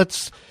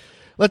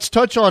let's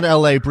touch on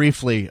LA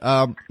briefly.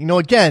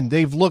 Again,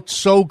 they've looked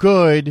so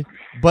good,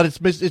 but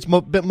it's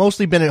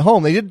mostly been at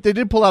home. They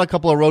did pull out a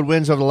couple of road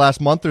wins over the last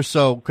month or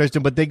so,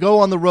 Kristen, but they go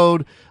on the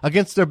road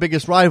against their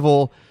biggest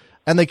rival,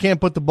 and they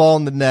can't put the ball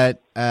in the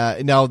net.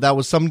 Now that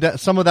was some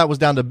of that was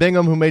down to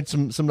Bingham, who made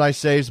some nice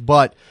saves,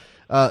 but.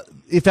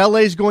 If LA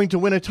is going to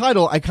win a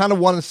title, I kind of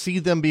want to see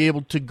them be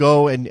able to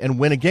go and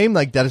win a game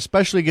like that,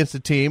 especially against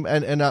a team.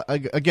 And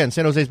again,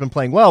 San Jose's been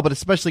playing well, but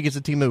especially against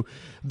a team who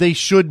they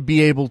should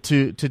be able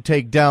to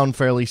take down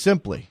fairly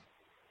simply.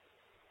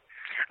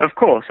 Of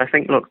course. I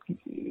think, look,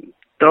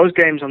 those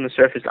games on the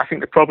surface, I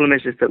think the problem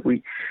is that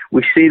we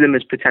see them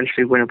as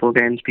potentially winnable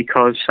games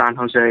because San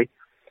Jose,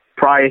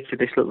 prior to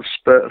this little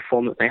spurt of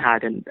form that they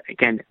had, and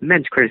again,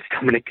 immense credit to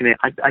Dominic Kinnear.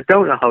 I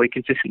don't know how he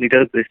consistently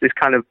does this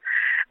kind of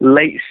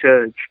late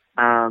surge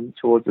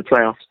towards the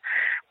playoffs.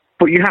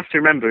 But you have to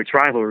remember, it's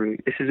rivalry.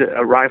 This is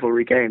a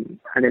rivalry game.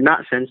 And in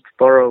that sense, to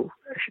borrow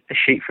a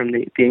sheet from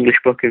the English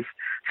book of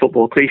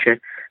football cliche,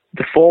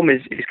 the form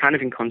is kind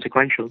of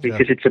inconsequential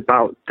because it's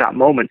about that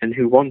moment and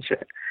who wants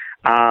it.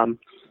 And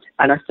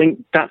I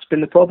think that's been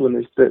the problem,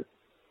 is that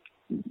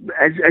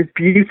as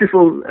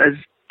beautiful as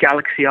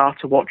Galaxy are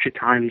to watch at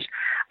times,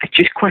 I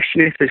just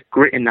question if there's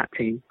grit in that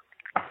team.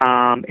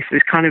 If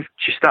there's kind of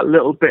just that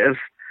little bit of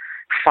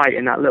fight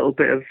and that little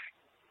bit of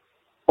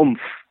oomph,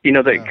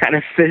 kind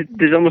of,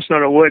 there's almost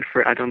not a word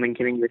for it, I don't think,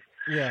 in English.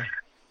 Yeah.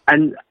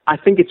 And I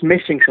think it's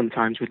missing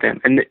sometimes with them.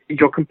 And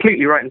you're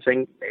completely right in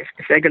saying if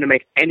they're going to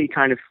make any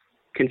kind of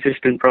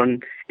consistent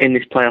run in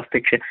this playoff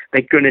picture,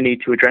 they're going to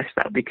need to address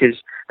that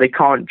because they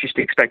can't just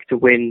expect to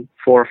win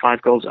 4 or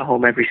 5 goals at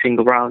home every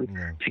single round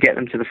to get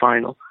them to the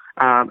final.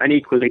 And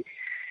equally,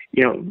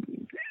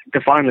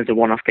 the final is a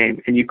one-off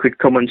game, and you could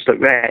come unstuck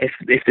there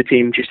if the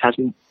team just has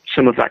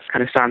some of that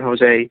kind of San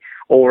Jose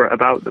aura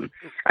about them.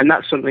 And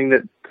that's something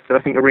that I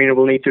think Arena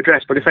will need to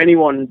address. But if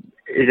anyone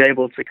is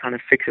able to kind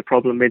of fix a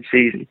problem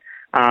mid-season,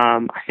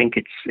 I think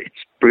it's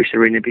Bruce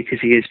Arena, because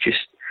he is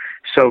just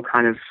so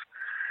kind of,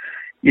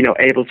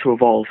 able to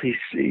evolve.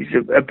 He's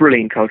a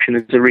brilliant coach, and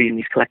there's a reason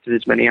he's collected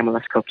as many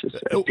MLS Cups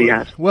as he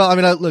has. Well,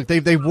 look,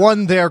 they've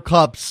won their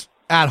cups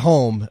at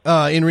home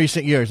in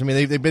recent years. I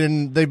mean, they've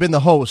been the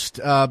host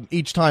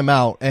each time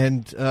out,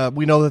 and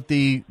we know that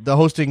the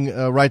hosting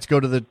rights go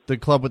to the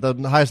club with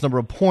the highest number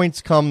of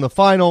points come the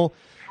final.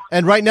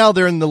 And right now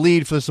they're in the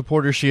lead for the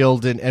Supporter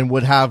Shield and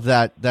would have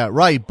that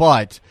right.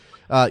 But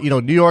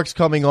New York's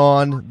coming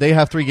on; they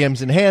have 3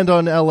 games in hand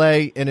on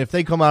LA, and if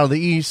they come out of the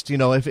East,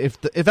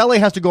 if LA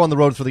has to go on the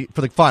road for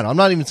the final, I'm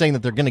not even saying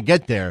that they're going to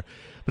get there,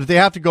 but if they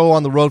have to go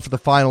on the road for the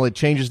final, it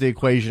changes the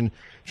equation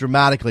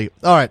dramatically.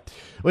 All right.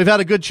 We've had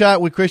a good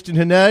chat with Christian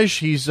Heneage.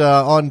 He's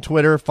on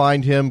Twitter.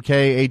 Find him,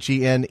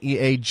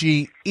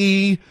 Kheneage.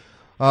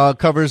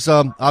 Covers,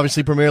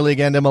 obviously, Premier League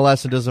and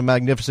MLS and does a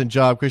magnificent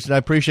job. Christian, I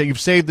appreciate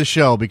you've saved the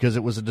show because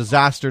it was a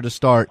disaster to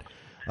start,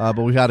 but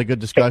we've had a good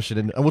discussion,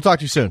 and we'll talk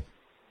to you soon.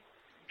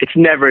 It's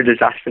never a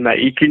disaster, mate.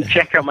 You can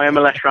check out my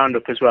MLS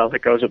roundup as well.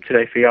 That goes up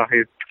today for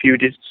Yahoo. A few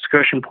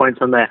discussion points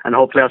on there, and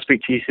hopefully I'll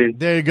speak to you soon.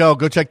 There you go.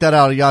 Go check that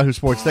out at Yahoo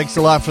Sports. Thanks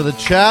a lot for the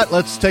chat.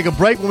 Let's take a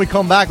break. When we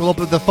come back, we'll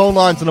open up the phone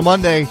lines on a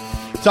Monday.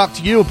 Talk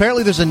to you.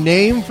 Apparently there's a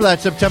name for that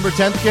September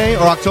 10th game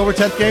or October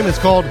 10th game. It's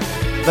called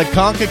the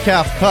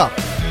CONCACAF Cup.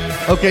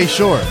 Okay,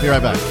 sure. Be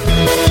right back.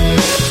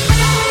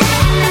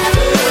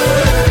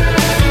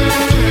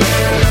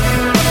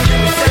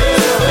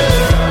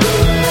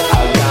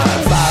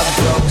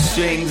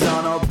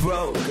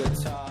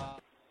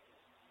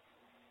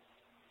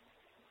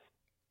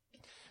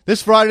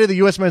 This Friday, the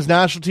U.S. men's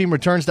national team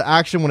returns to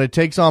action when it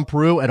takes on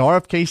Peru at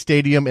RFK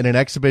Stadium in an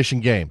exhibition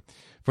game.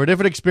 For a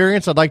different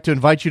experience, I'd like to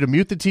invite you to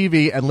mute the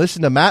TV and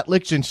listen to Matt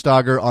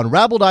Lichtensteiger on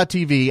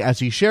Rabble.tv as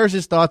he shares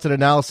his thoughts and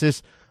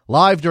analysis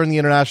live during the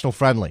international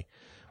friendly.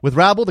 With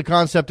Rabble, the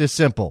concept is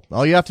simple.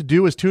 All you have to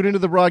do is tune into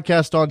the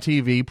broadcast on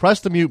TV,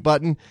 press the mute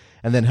button,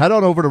 and then head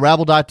on over to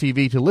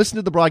Rabble.tv to listen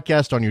to the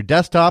broadcast on your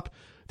desktop,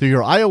 through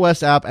your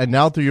iOS app, and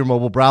now through your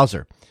mobile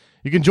browser.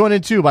 You can join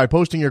in, too, by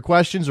posting your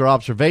questions or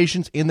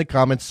observations in the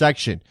comments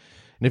section.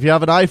 And if you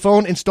have an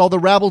iPhone, install the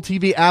Rabble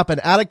TV app and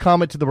add a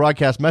comment to the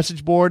broadcast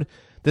message board,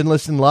 then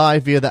listen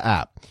live via the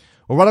app.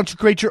 Or why don't you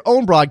create your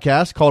own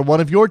broadcast called one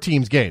of your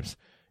team's games?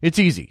 It's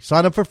easy.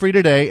 Sign up for free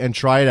today and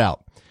try it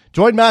out.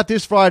 Join Matt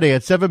this Friday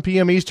at 7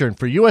 p.m. Eastern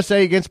for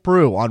USA against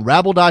Peru on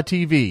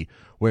Rabble.tv,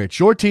 where it's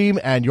your team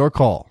and your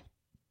call.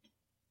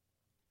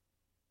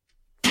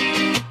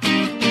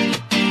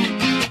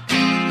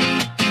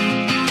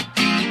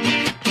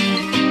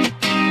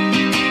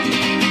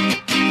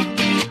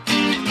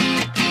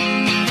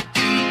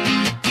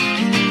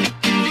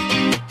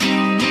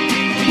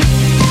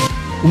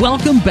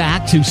 Welcome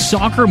back to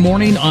Soccer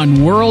Morning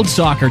on World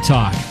Soccer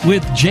Talk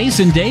with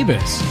Jason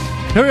Davis.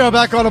 Here we are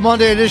back on a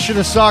Monday edition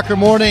of Soccer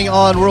Morning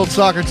on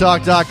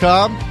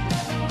WorldSoccerTalk.com.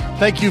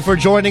 Thank you for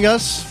joining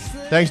us.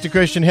 Thanks to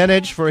Christian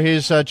Heneage for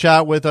his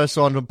chat with us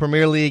on the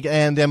Premier League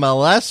and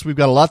MLS. We've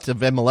got a lot of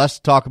MLS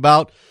to talk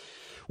about.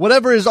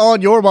 Whatever is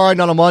on your mind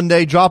on a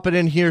Monday, drop it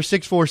in here.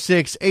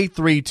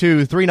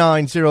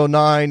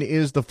 646-832-3909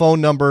 is the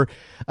phone number.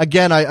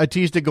 Again, I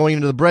teased it going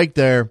into the break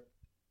there.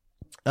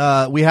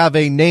 We have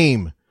a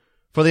name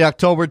for the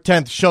October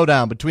 10th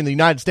showdown between the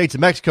United States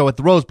and Mexico at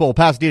the Rose Bowl,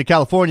 Pasadena,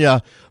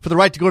 California, for the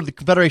right to go to the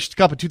Confederations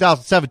Cup in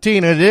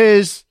 2017, and it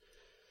is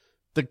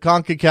the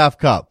CONCACAF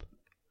Cup.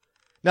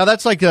 Now,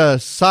 that's like a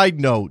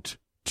side note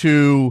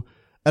to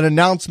an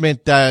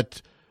announcement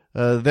that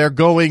they're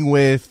going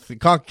with,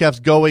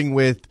 CONCACAF's going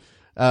with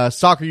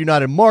Soccer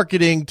United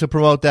Marketing to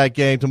promote that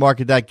game, to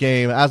market that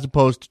game, as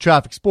opposed to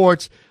Traffic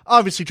Sports.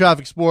 Obviously,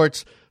 Traffic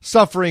Sports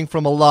suffering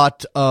from a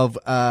lot of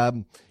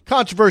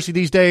controversy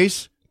these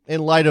days in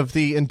light of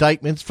the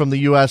indictments from the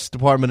U.S.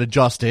 Department of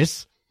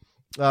Justice.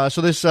 So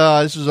this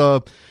is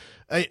a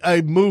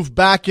move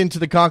back into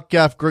the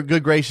CONCACAF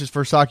good graces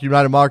for Soccer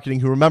United Marketing,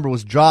 who, remember,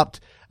 was dropped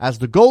as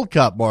the Gold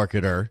Cup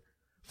marketer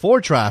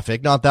for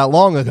Traffic not that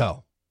long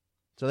ago.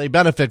 So they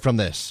benefit from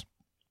this.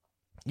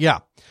 Yeah.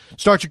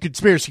 Start your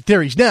conspiracy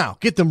theories now.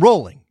 Get them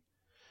rolling.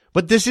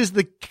 But this is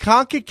the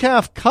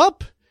CONCACAF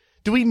Cup?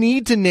 Do we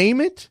need to name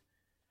it?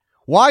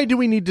 Why do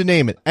we need to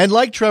name it? And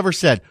like Trevor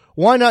said,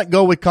 why not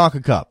go with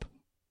CONCACAF?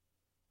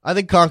 I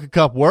think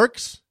CONCACAF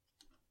works.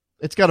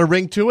 It's got a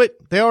ring to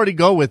it. They already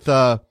go with,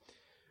 what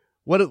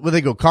would they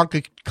go,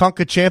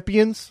 Conca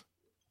Champions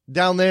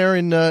down there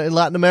in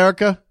Latin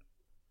America?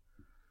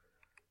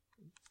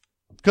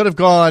 Could have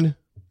gone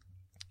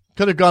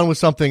with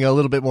something a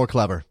little bit more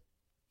clever.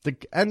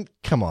 And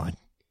come on.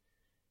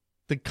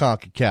 The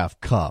CONCACAF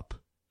Cup.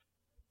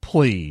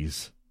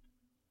 Please.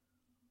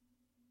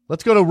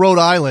 Let's go to Rhode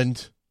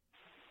Island.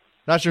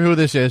 Not sure who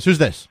this is. Who's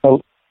this?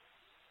 Oh,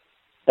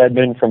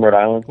 Edmund from Rhode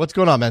Island. What's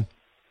going on, man?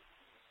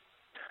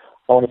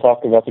 I want to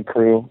talk about the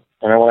Crew,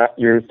 and I want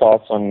your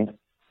thoughts on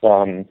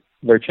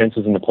their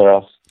chances in the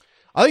playoffs.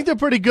 I think they're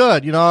pretty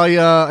good. You know,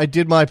 I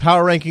did my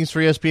power rankings for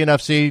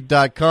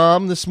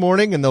ESPNFC.com this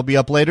morning, and they'll be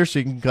up later, so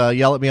you can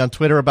yell at me on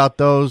Twitter about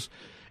those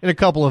in a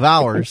couple of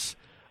hours.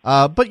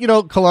 But, you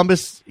know,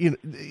 Columbus,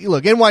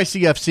 look,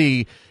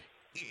 NYCFC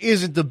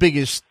isn't the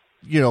biggest,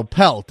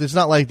 pelt. It's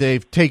not like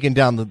they've taken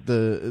down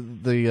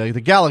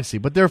the Galaxy,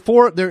 but they're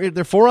four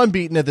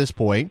unbeaten at this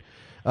point.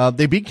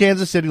 They beat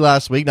Kansas City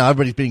last week. Now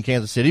everybody's beating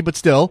Kansas City, but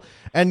still.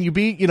 And you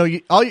beat,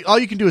 all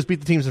you can do is beat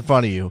the teams in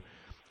front of you.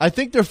 I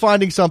think they're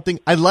finding something.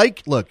 I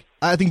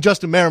think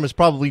Justin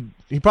Merrim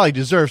he probably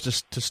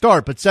deserves to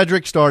start, but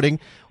Cedric starting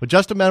with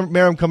Justin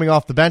Merrim coming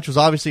off the bench was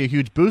obviously a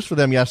huge boost for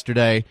them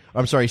Saturday.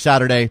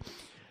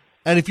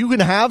 And if you can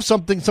have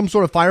some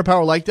sort of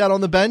firepower like that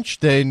on the bench,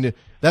 then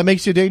that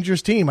makes you a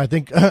dangerous team. I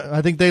think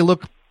they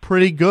look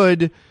pretty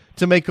good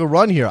to make a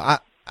run here.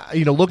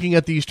 Looking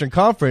at the Eastern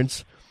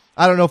Conference,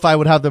 I don't know if I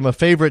would have them a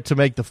favorite to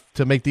make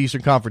the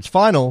Eastern Conference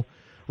final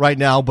right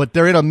now, but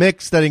they're in a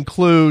mix that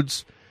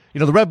includes,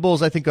 the Red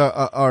Bulls I think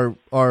are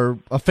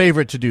a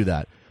favorite to do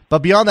that.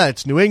 But beyond that,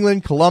 it's New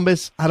England,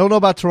 Columbus. I don't know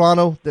about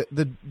Toronto.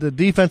 The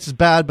defense is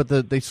bad,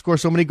 but they score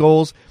so many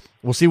goals.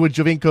 We'll see what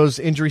Jovinko's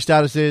injury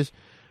status is.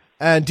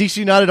 And DC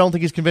United, I don't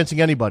think he's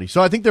convincing anybody.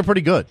 So I think they're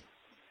pretty good.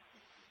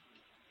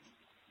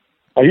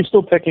 Are you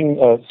still picking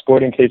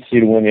Sporting KC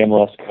to win the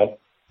MLS Cup?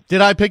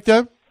 Did I pick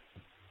them?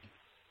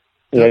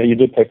 Yeah, you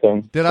did pick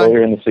them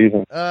earlier in the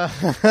season.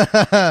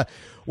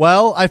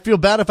 Well, I feel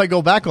bad if I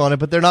go back on it,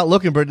 but they're not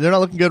looking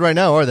good right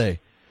now, are they?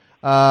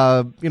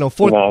 No,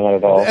 not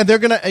at all. And they're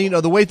gonna,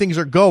 the way things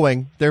are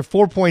going, they're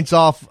 4 points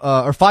off,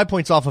 or 5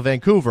 points off of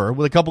Vancouver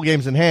with a couple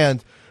games in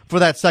hand for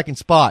that second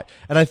spot.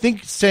 And I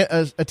think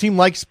a team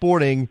like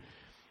Sporting,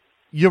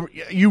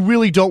 you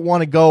really don't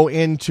want to go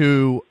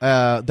into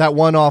that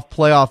one-off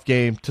playoff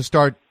game to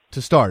start.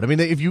 I mean,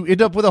 if you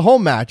end up with a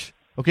home match,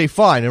 okay,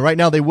 fine. And right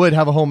now they would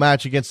have a home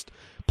match against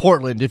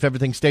Portland if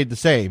everything stayed the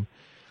same.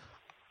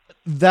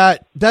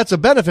 That's a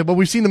benefit, but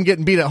we've seen them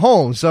getting beat at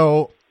home.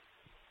 So,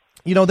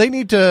 they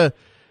need to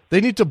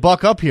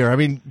buck up here. I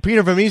mean,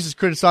 Peter Vermes is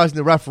criticizing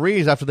the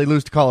referees after they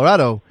lose to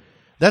Colorado.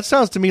 That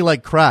sounds to me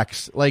like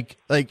cracks. Like,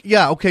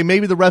 yeah, okay,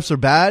 maybe the refs are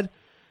bad,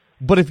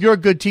 but if you're a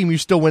good team, you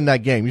still win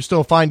that game. You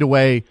still find a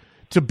way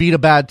to beat a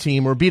bad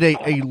team or beat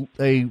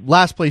a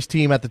last place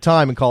team at the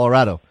time in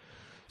Colorado.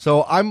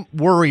 So I'm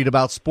worried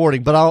about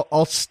Sporting, but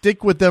I'll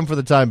stick with them for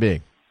the time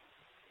being.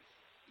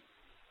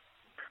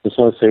 Just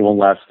want to say one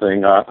last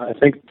thing. I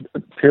think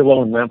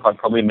Pirlo and Lampard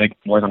probably make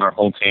more than our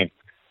whole team.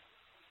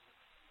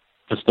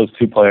 Just those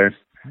two players.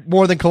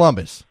 More than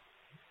Columbus?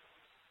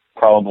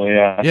 Probably,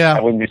 yeah. Yeah.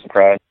 I wouldn't be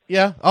surprised.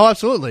 Yeah. Oh,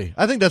 absolutely.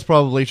 I think that's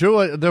probably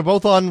true. They're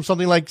both on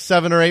something like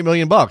 $7 or $8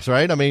 million,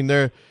 right? I mean,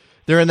 they're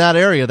in that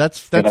area.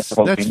 That's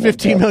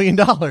 $15 million.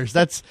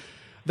 That's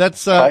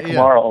Kai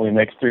Kamara only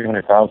makes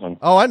 $300,000.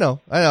 Oh, I know.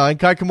 And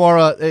Kai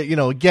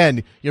Kamara,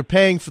 again, you're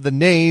paying for the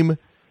name,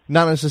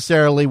 not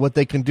necessarily what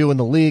they can do in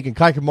the league. And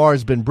Kai Kamara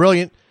has been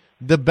brilliant.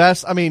 The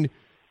best. I mean,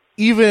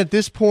 even at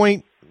this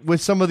point, with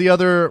some of the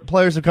other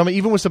players that come in,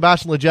 even with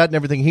Sebastian Lletget and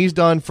everything he's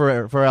done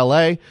for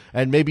LA,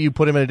 and maybe you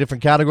put him in a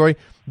different category,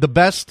 the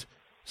best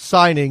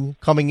signing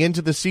coming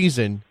into the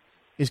season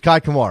is Kai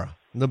Kamara.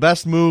 The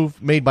best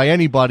move made by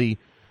anybody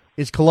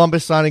is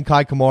Columbus signing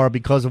Kai Kamara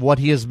because of what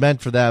he has meant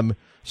for them,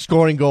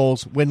 scoring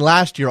goals. When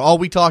last year, all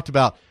we talked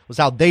about was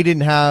how they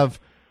didn't have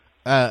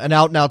an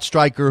out-and-out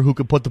striker who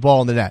could put the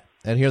ball in the net.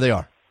 And here they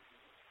are.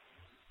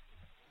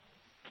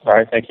 All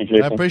right, thank you,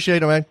 Jason. I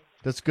appreciate it, man.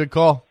 That's a good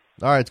call.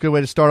 All right, it's a good way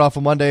to start off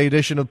a Monday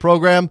edition of the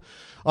program.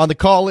 On the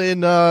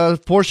call-in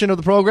portion of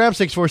the program,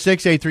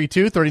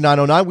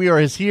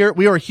 646-832-3909.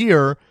 We are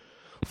here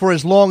for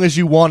as long as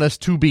you want us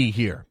to be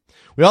here.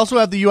 We also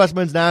have the U.S.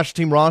 men's national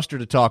team roster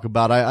to talk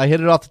about. I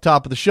hit it off the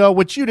top of the show,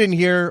 which you didn't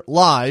hear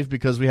live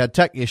because we had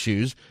tech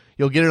issues.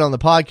 You'll get it on the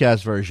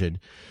podcast version.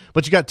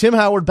 But you got Tim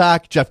Howard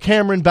back, Jeff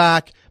Cameron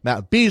back,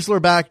 Matt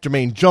Besler back,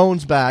 Jermaine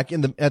Jones back.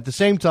 At the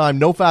same time,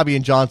 no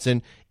Fabian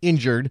Johnson,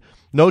 injured.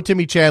 No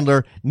Timmy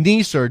Chandler,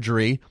 knee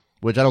surgery,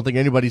 which I don't think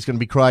anybody's going to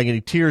be crying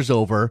any tears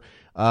over.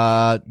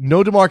 No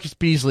DeMarcus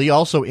Beasley,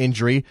 also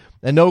injury.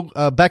 And no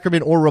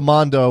Beckerman or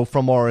Ramondo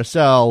from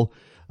RSL.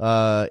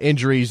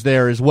 Injuries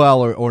there as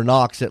well, or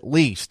Knox at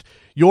least.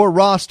 Your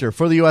roster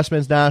for the U.S.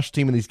 men's national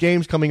team in these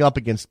games coming up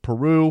against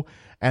Peru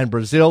and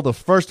Brazil. The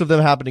first of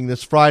them happening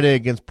this Friday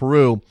against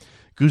Peru.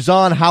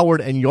 Guzan, Howard,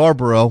 and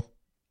Yarborough.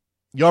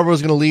 Yarborough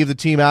is going to leave the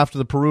team after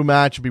the Peru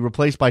match and be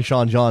replaced by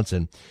Sean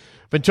Johnson.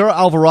 Ventura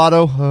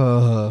Alvarado,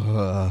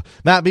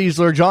 Matt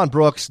Besler, John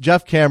Brooks,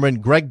 Jeff Cameron,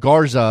 Greg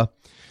Garza,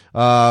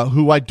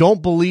 who I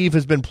don't believe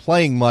has been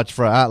playing much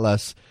for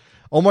Atlas,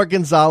 Omar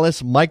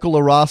Gonzalez, Michael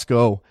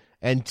Orozco,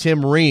 and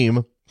Tim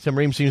Ream. Tim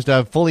Ream seems to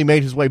have fully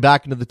made his way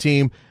back into the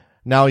team.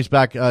 Now he's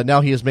back. Now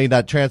he has made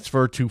that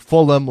transfer to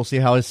Fulham. We'll see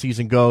how his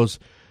season goes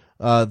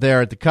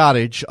there at the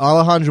Cottage.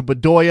 Alejandro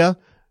Bedoya,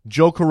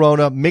 Joe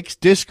Corona, Mix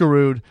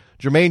Discarud,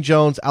 Jermaine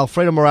Jones,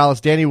 Alfredo Morales,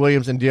 Danny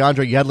Williams, and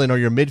DeAndre Yedlin are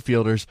your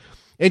midfielders.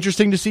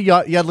 Interesting to see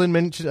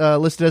Yedlin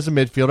listed as a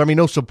midfielder. I mean,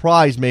 no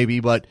surprise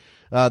maybe, but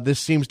this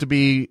seems to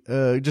be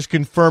just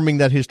confirming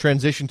that his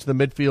transition to the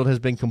midfield has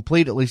been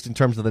complete, at least in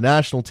terms of the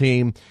national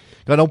team.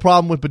 Got no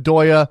problem with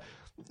Bedoya.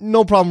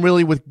 No problem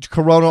really with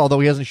Corona,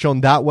 although he hasn't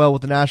shown that well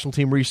with the national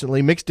team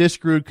recently. Mixed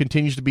Discarud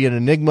continues to be an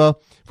enigma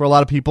for a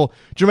lot of people.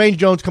 Jermaine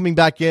Jones coming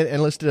back in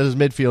and listed as a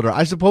midfielder.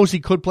 I suppose he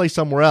could play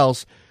somewhere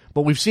else,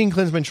 but we've seen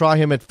Klinsmann try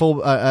him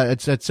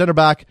at center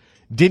back.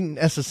 Didn't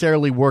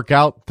necessarily work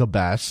out the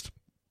best.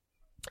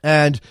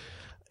 And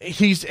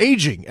he's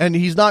aging, and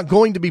he's not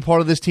going to be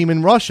part of this team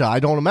in Russia, I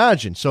don't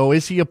imagine. So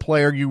is he a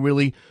player you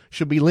really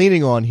should be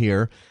leaning on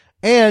here?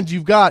 And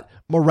you've got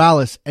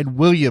Morales and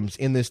Williams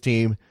in this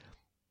team.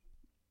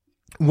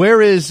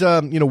 Where is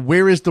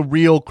the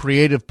real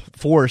creative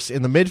force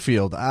in the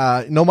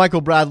midfield? No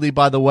Michael Bradley,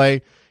 by the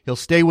way. He'll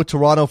stay with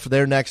Toronto for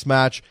their next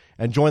match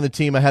and join the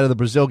team ahead of the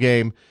Brazil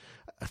game.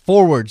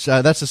 Forwards,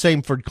 that's the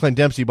same for Clint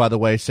Dempsey, by the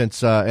way,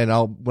 since when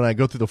I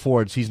go through the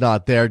forwards, he's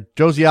not there.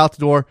 Josie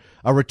Altidore,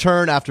 a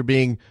return after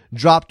being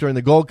dropped during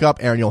the Gold Cup.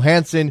 Aaron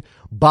Johansson,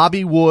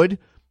 Bobby Wood,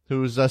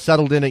 who's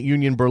settled in at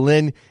Union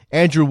Berlin.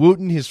 Andrew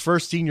Wooten, his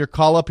first senior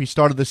call-up. He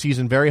started the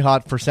season very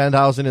hot for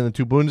Sandhausen in the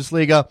 2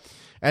 Bundesliga.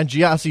 And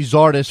Giassi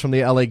Zardes from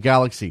the LA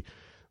Galaxy.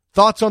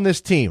 Thoughts on this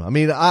team? I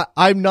mean,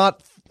 I'm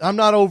not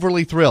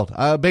overly thrilled.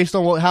 Based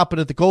on what happened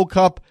at the Gold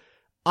Cup,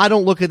 I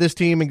don't look at this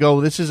team and go,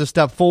 this is a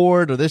step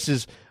forward or this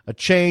is a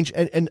change.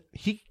 And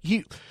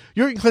Jurgen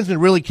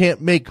Klinsmann really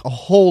can't make a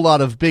whole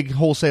lot of big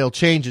wholesale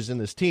changes in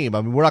this team.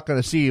 I mean, we're not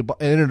going to see an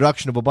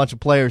introduction of a bunch of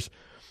players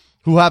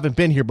who haven't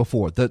been here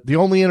before. The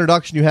only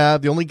introduction you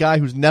have, the only guy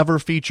who's never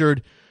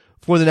featured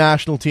for the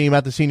national team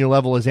at the senior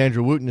level is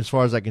Andrew Wooten, as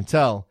far as I can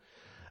tell.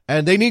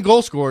 And they need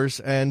goal scorers,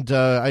 and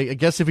I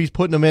guess if he's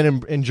putting them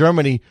in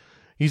Germany,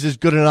 he's as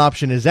good an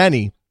option as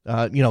any.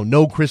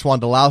 No Chris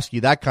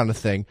Wondolowski, that kind of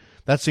thing.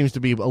 That seems to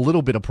be a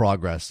little bit of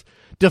progress.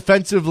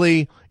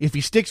 Defensively, if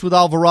he sticks with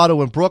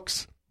Alvarado and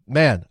Brooks,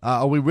 man,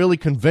 are we really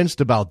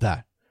convinced about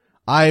that?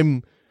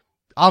 I'm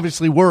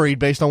obviously worried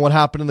based on what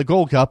happened in the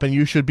Gold Cup, and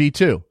you should be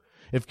too.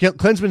 If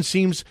Klinsmann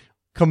seems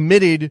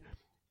committed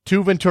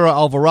to Ventura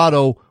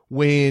Alvarado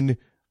when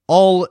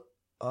all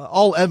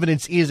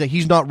evidence is that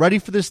he's not ready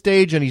for this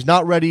stage and he's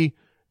not ready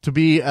to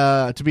be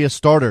a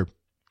starter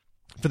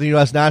for the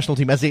U.S. national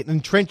team as an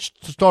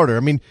entrenched starter.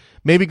 I mean,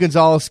 maybe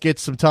Gonzalez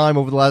gets some time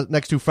over the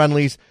next 2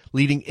 friendlies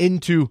leading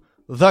into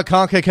the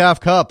CONCACAF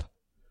Cup,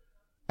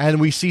 and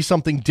we see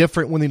something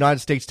different when the United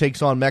States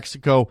takes on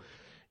Mexico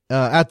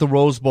at the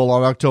Rose Bowl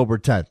on October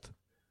 10th.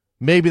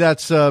 Maybe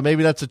that's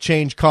a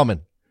change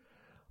coming.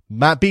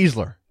 Matt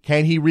Besler,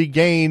 can he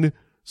regain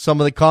some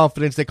of the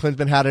confidence that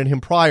Klinsmann had in him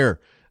prior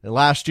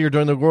last year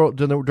during the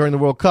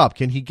World Cup?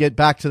 Can he get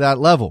back to that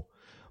level?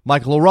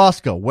 Michael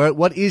Orozco,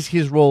 what is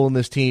his role in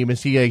this team?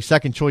 Is he a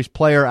second-choice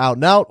player out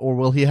and out, or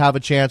will he have a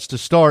chance to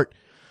start,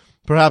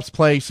 perhaps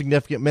play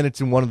significant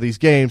minutes in one of these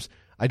games?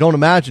 I don't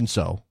imagine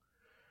so.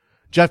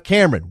 Jeff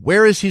Cameron,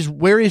 where is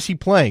he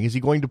playing? Is he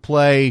going to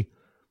play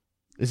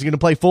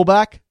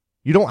fullback?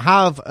 You don't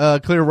have a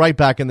clear right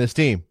back in this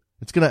team.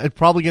 It's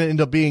probably gonna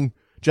end up being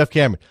Jeff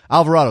Cameron.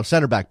 Alvarado,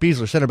 center back.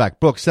 Besler, center back.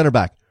 Brooks, center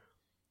back.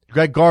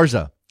 Greg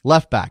Garza,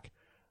 left back.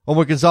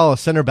 Omar Gonzalez,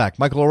 center back.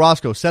 Michael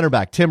Orozco, center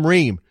back. Tim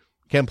Ream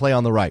can play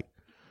on the right.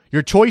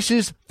 Your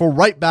choices for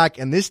right back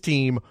in this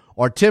team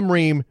are Tim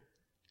Ream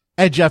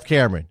and Jeff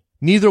Cameron,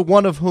 neither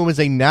one of whom is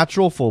a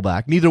natural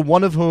fullback, neither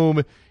one of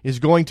whom is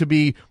going to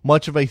be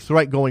much of a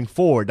threat going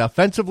forward.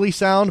 Offensively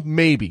sound,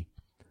 maybe.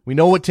 We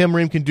know what Tim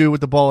Ream can do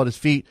with the ball at his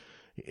feet.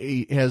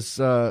 He has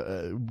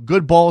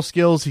good ball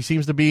skills. He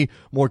seems to be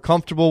more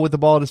comfortable with the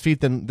ball at his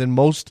feet than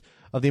most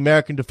of the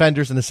American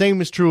defenders, and the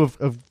same is true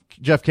of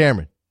Jeff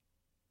Cameron.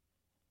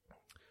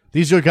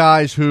 These are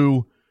guys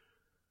who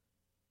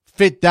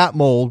fit that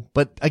mold,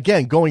 but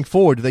again, going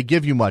forward, do they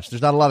give you much?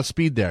 There's not a lot of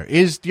speed there.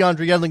 Is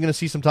DeAndre Yedlin going to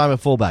see some time at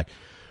fullback?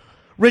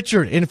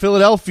 Richard in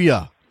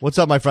Philadelphia. What's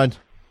up, my friend?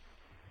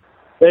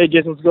 Hey,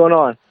 Jason, what's going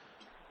on?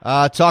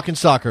 Talking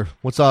soccer.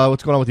 What's going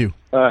on with you?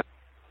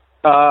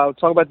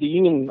 Talking about the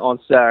Union on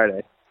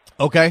Saturday.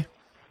 Okay.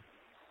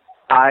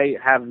 I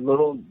have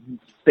little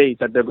faith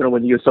that they're going to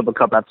win the U.S. Super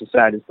Cup after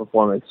Saturday's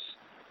performance.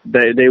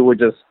 They were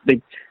just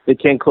they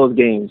can't close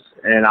games,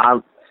 and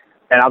I'm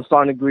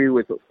starting to agree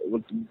with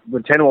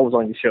Tenwell was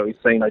on your show. He's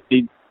saying like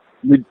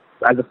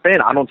as a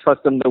fan, I don't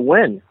trust them to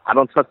win. I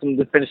don't trust them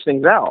to finish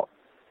things out.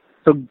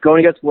 So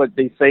going against what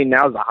they say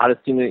now is the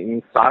hottest team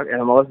in soccer,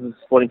 and unless it's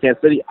Sporting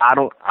Kansas City, I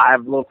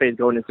have little faith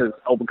going into this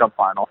Open Cup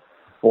final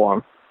for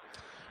them.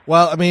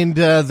 Well, I mean,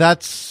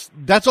 that's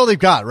all they've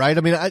got, right?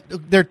 I mean,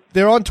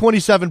 they're on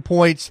 27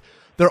 points.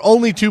 They're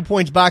only 2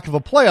 points back of a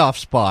playoff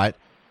spot,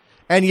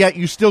 and yet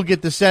you still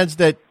get the sense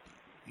that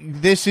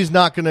this is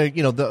not going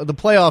to, the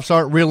playoffs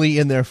aren't really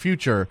in their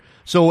future.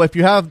 So if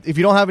you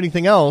don't have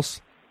anything else,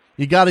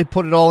 you got to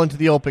put it all into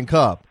the Open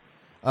Cup.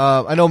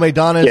 I know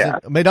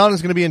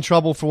Maidana's going to be in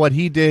trouble for what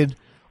he did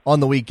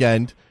on the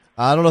weekend.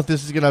 I don't know if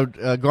this is going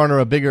to garner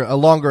a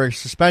longer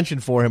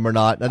suspension for him or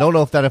not. I don't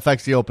know if that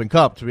affects the Open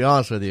Cup, to be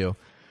honest with you.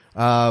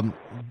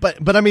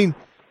 But I mean,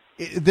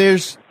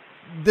 there's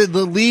the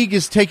league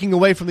is taking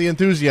away from the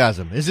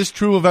enthusiasm. Is this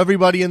true of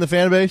everybody in the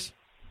fan base?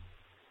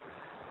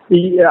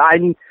 Yeah,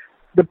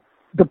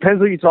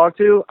 depends who you talk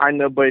to. I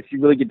know, but if you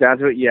really get down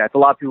to it, yeah, it's a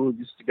lot of people who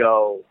used to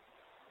go,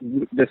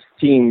 this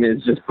team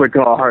is just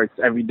breaking our hearts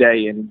every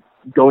day, and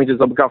going to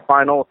the Open Cup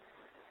final,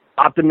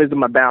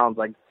 optimism abounds.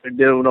 Like,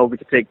 they don't know if we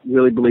can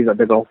really believe that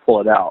they're going to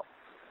pull it out.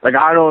 Like,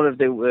 I don't know if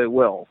they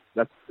will.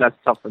 That's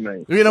tough for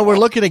me. We're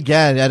looking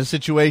again at a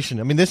situation.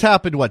 I mean, this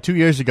happened, 2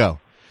 years ago?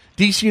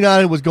 DC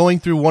United was going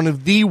through one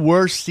of the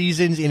worst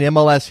seasons in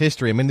MLS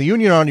history. I mean, the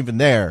Union aren't even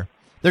there.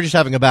 They're just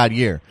having a bad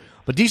year.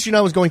 But DC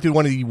United was going through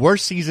one of the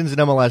worst seasons in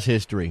MLS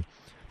history.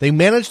 They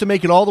managed to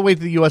make it all the way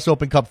to the U.S.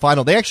 Open Cup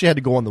final. They actually had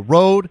to go on the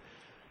road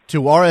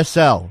to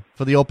RSL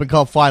for the Open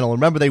Cup final.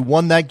 Remember, they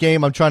won that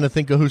game. I'm trying to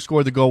think of who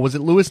scored the goal. Was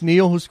it Lewis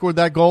Neal who scored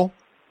that goal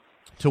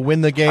to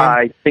win the game?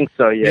 I think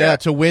so, yeah. Yeah,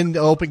 to win the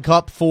Open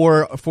Cup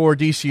for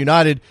DC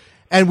United.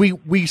 And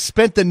we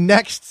spent the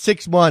next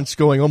 6 months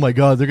going, oh, my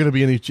God, they're going to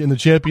be in the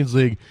Champions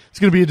League. It's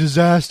going to be a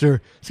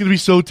disaster. It's going to be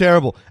so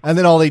terrible. And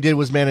then all they did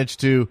was manage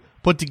to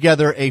put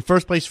together a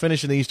first-place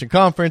finish in the Eastern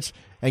Conference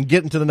and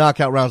get into the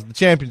knockout rounds of the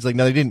Champions League.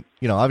 Now, they didn't,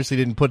 obviously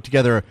didn't put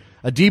together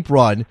a deep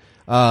run,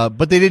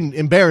 but they didn't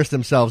embarrass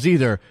themselves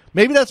either.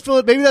 Maybe that's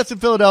in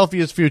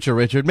Philadelphia's future,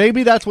 Richard.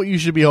 Maybe that's what you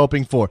should be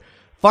hoping for.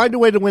 Find a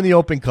way to win the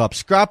Open Cup.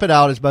 Scrap it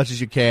out as much as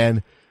you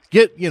can.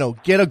 Get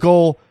a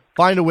goal.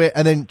 Find a way,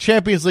 and then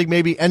Champions League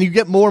maybe, and you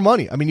get more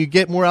money. I mean, you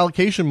get more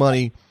allocation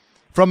money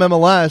from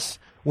MLS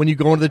when you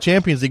go into the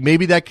Champions League.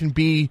 Maybe that can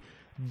be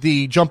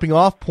the jumping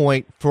off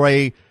point for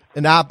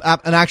an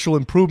actual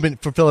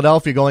improvement for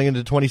Philadelphia going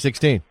into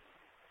 2016.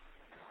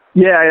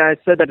 Yeah, and I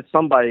said that to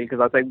somebody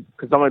because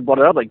somebody brought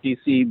it up. Like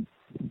DC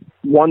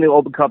won the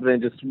Open Cup and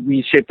then just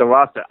reshaped the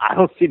roster. I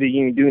don't see the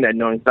Union doing that,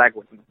 knowing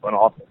exactly what's going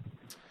on offense.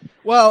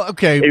 Well,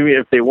 okay, maybe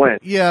if they win.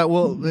 Yeah,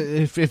 well,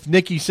 if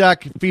Nicky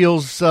Sack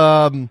feels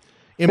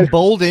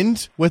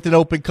emboldened with an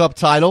Open Cup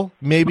title,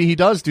 maybe he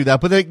does do that.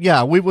 But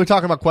we're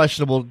talking about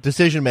questionable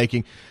decision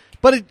making.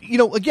 But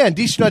again,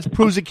 DC United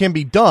proves it can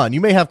be done.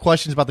 You may have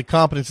questions about the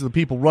competence of the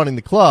people running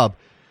the club,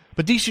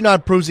 but DC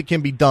United proves it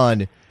can be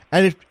done,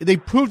 and they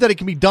prove that it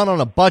can be done on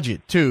a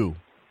budget too.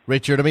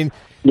 Richard, I mean,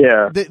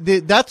 yeah,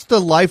 that's the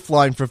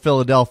lifeline for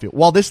Philadelphia.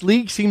 While this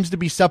league seems to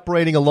be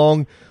separating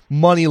along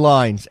money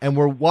lines, and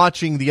we're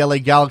watching the LA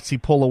Galaxy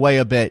pull away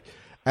a bit.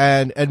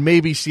 And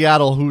maybe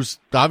Seattle, who's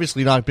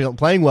obviously not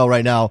playing well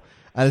right now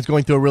and is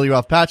going through a really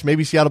rough patch,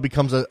 maybe Seattle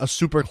becomes a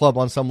super club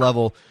on some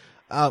level.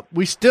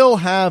 We still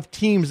have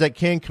teams that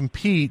can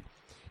compete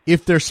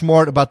if they're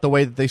smart about the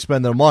way that they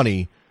spend their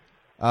money.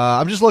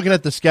 I'm just looking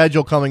at the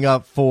schedule coming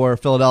up for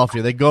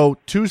Philadelphia. They go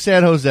to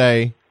San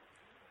Jose,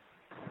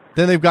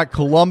 then they've got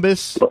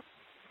Columbus,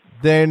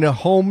 then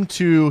home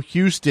to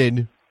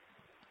Houston,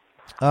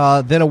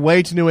 then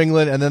away to New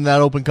England, and then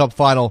that Open Cup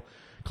final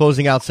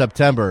closing out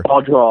September.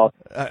 All draws.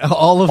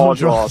 All of them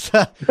draws.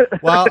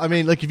 Well, I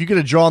mean, if you get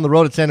a draw on the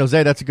road at San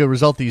Jose, that's a good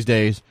result these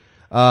days.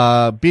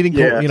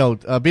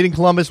 Beating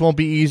Columbus won't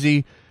be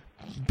easy.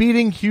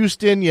 Beating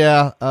Houston,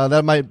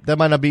 that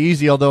might not be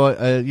easy.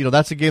 Although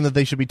that's a game that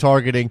they should be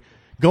targeting.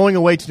 Going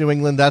away to New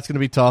England, that's going to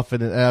be tough.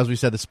 And as we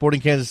said, the Sporting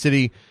Kansas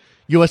City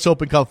U.S.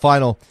 Open Cup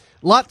final.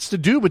 Lots to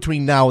do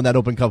between now and that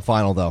Open Cup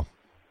final, though.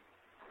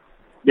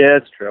 Yeah,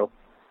 it's true.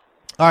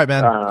 All right,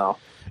 man. I don't know.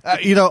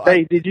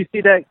 Hey, did you see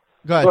that?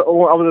 Go ahead. I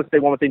was going to say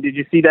one more thing. Did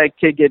you see that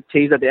kid get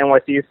tased at the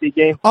NYCFC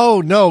game?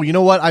 Oh, no. You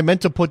know what? I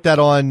meant to put that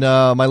on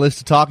my list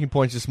of talking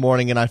points this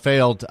morning, and I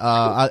failed.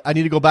 I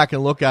need to go back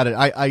and look at it.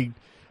 I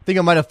think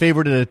I might have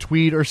favorited a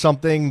tweet or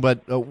something,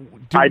 but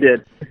I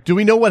did. Do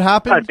we know what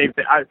happened?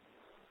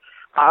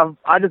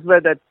 I just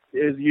read that,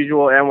 as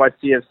usual,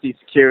 NYCFC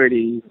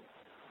security,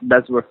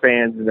 that's where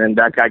fans, and then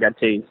that guy got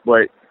tased.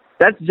 But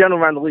that's general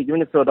around the league. Even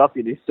in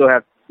Philadelphia, there's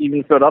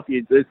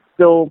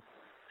still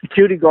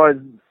security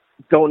guards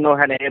don't know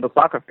how to handle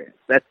soccer fans.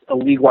 That's a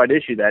league-wide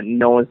issue that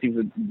no one seems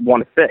to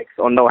want to fix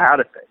or know how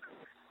to fix.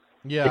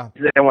 Yeah.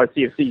 It's the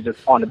NYCFC just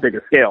on a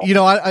bigger scale.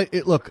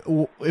 Look,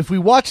 if we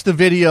watch the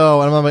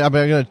video, and I'm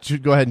going to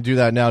go ahead and do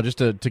that now just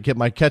to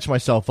catch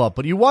myself up.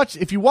 But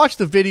if you watch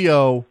the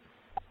video,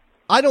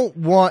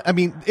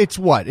 it's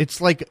what?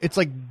 It's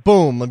like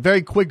boom, a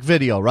very quick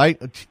video, right?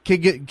 A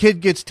kid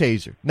gets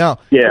tasered. Now,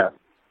 yeah,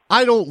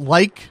 I don't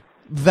like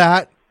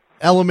that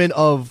element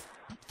of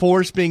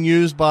force being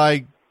used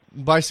by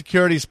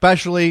security,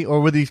 especially, or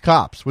with these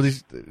cops. Were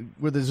these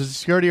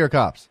security or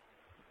cops?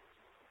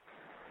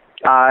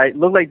 It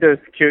looked like they're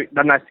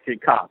not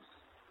security cops.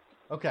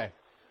 Okay.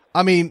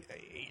 I mean,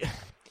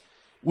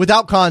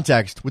 without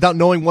context, without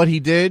knowing what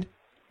he did,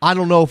 I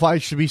don't know if I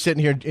should be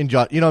sitting here in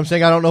judge. You know what I'm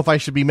saying? I don't know if I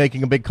should be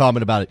making a big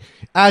comment about it.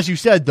 As you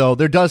said, though,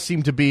 there does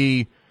seem to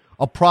be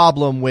a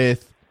problem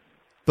with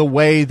the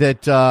way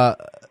that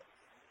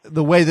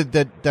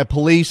that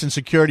police and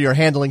security are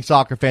handling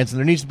soccer fans, and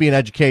there needs to be an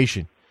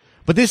education.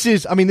 But this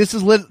is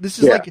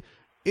like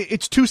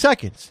it's 2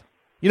 seconds.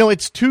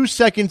 It's 2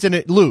 seconds and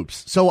it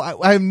loops. So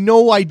I have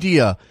no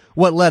idea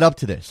what led up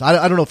to this.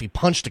 I don't know if he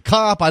punched a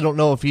cop. I don't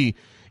know if he,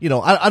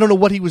 I don't know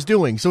what he was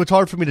doing. So it's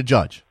hard for me to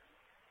judge.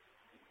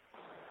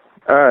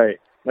 All right.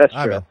 That's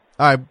true. All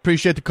right.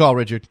 Appreciate the call,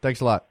 Richard.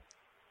 Thanks a lot.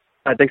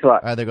 All right. Thanks a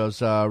lot. All right. There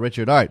goes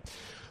Richard. All right.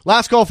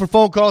 Last call for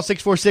phone call,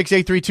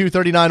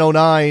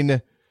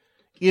 646-832-3909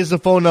 is the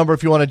phone number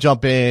if you want to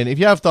jump in. If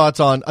you have thoughts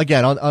on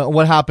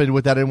what happened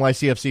with that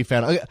NYCFC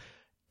fan.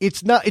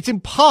 It's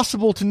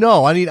impossible to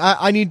know.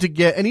 I need to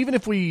get, and even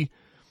if we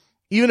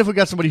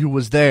got somebody who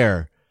was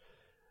there,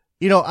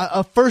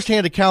 a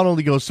firsthand account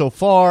only goes so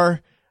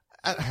far.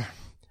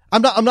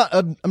 I'm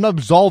not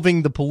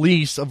absolving the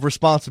police of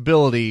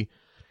responsibility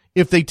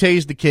if they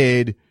tased the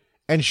kid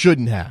and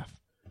shouldn't have.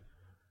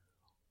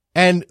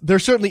 And there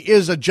certainly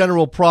is a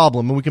general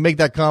problem, and we can make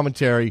that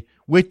commentary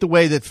with the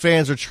way that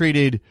fans are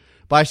treated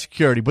by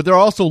security. But there are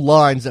also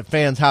lines that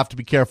fans have to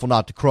be careful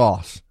not to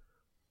cross.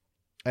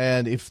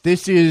 And if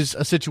this is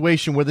a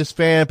situation where this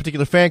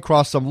particular fan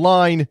crossed some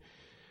line,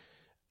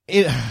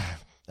 I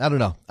don't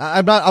know.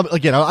 I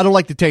don't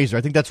like the taser.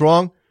 I think that's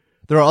wrong.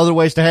 There are other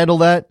ways to handle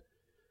that.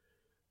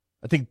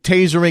 I think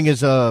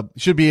tasering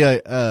should be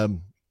a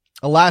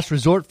last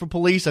resort for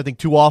police. I think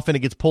too often it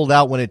gets pulled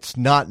out when it's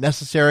not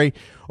necessary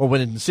or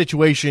when the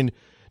situation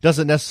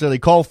doesn't necessarily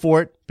call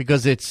for it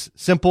because it's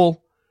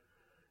simple,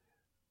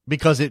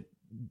 because it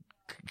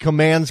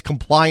commands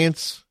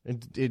compliance.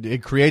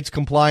 It creates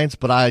compliance,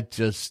 but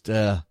it's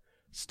an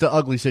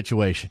ugly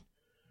situation.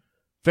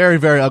 Very,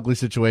 very ugly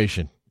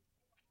situation.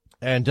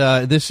 And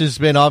this has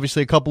been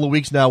obviously a couple of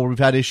weeks now where we've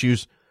had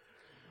issues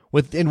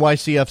with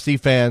NYCFC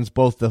fans,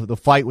 both the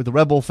fight with the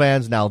Red Bull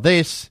fans. Now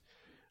this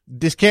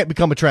can't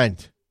become a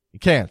trend. It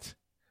can't.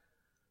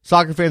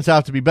 Soccer fans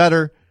have to be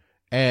better,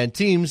 and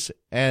teams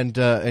and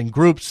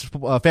groups,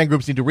 fan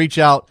groups need to reach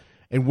out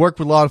and work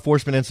with law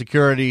enforcement and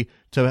security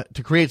to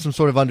create some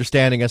sort of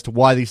understanding as to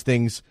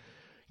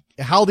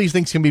how these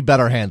things can be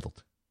better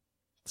handled.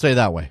 Say it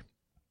that way.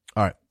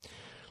 All right.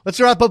 Let's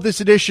wrap up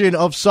this edition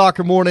of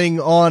Soccer Morning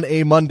on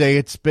a Monday.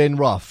 It's been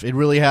rough. It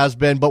really has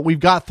been, but we've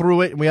got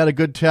through it, and we had a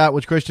good chat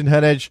with Christian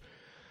Hennig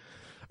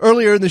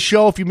earlier in the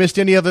show. If you missed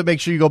any of it, make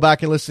sure you go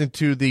back and listen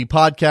to the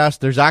podcast.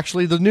 There's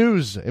actually the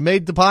news. It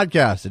made the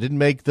podcast. It didn't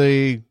make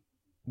the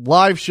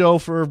live show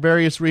for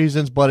various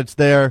reasons, but it's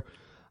there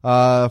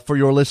for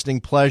your listening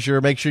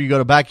pleasure. Make sure you go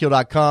to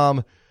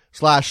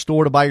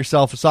backheel.com/store to buy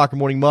yourself a Soccer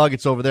Morning mug.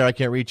 It's over there. I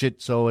can't reach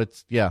it, so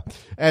it's, yeah.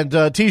 And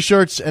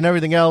T-shirts and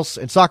everything else,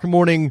 and Soccer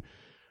Morning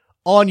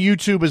on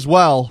YouTube as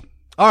well.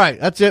 All right,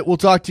 that's it. We'll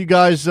talk to you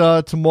guys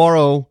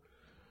tomorrow.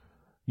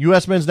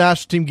 U.S. men's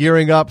national team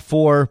gearing up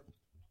for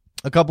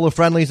a couple of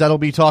friendlies. That'll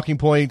be talking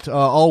point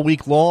all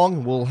week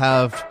long. We'll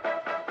have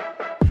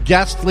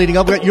guests leading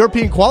up. We've got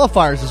European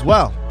qualifiers as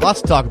well.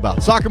 Lots to talk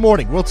about. Soccer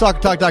Morning,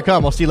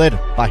 worldsoccertalk.com. I'll see you later.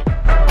 Bye.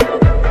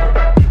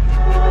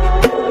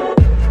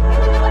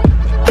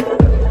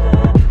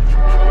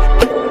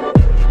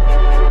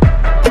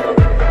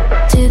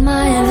 Did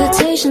my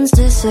invitations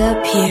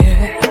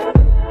disappear?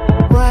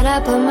 What I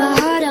put my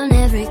heart on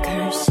every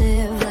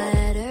cursive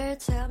letter.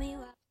 Tell me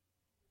why.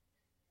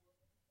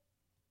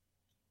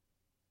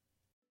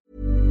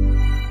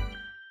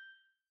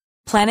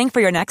 Planning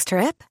for your next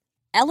trip?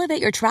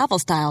 Elevate your travel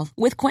style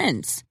with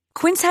Quince.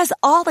 Quince has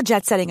all the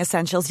jet-setting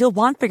essentials you'll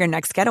want for your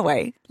next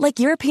getaway, like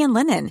European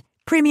linen,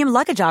 premium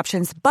luggage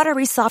options,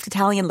 buttery soft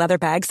Italian leather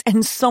bags,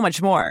 and so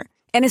much more.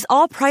 And is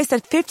all priced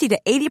at 50 to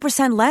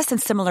 80% less than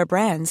similar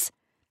brands.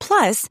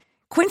 Plus,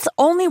 Quince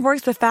only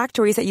works with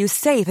factories that use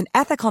safe and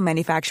ethical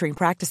manufacturing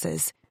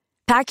practices.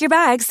 Pack your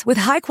bags with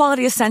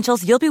high-quality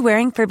essentials you'll be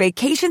wearing for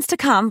vacations to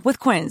come with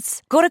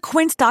Quince. Go to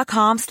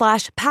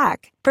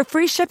quince.com/pack for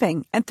free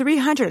shipping and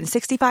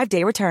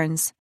 365-day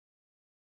returns.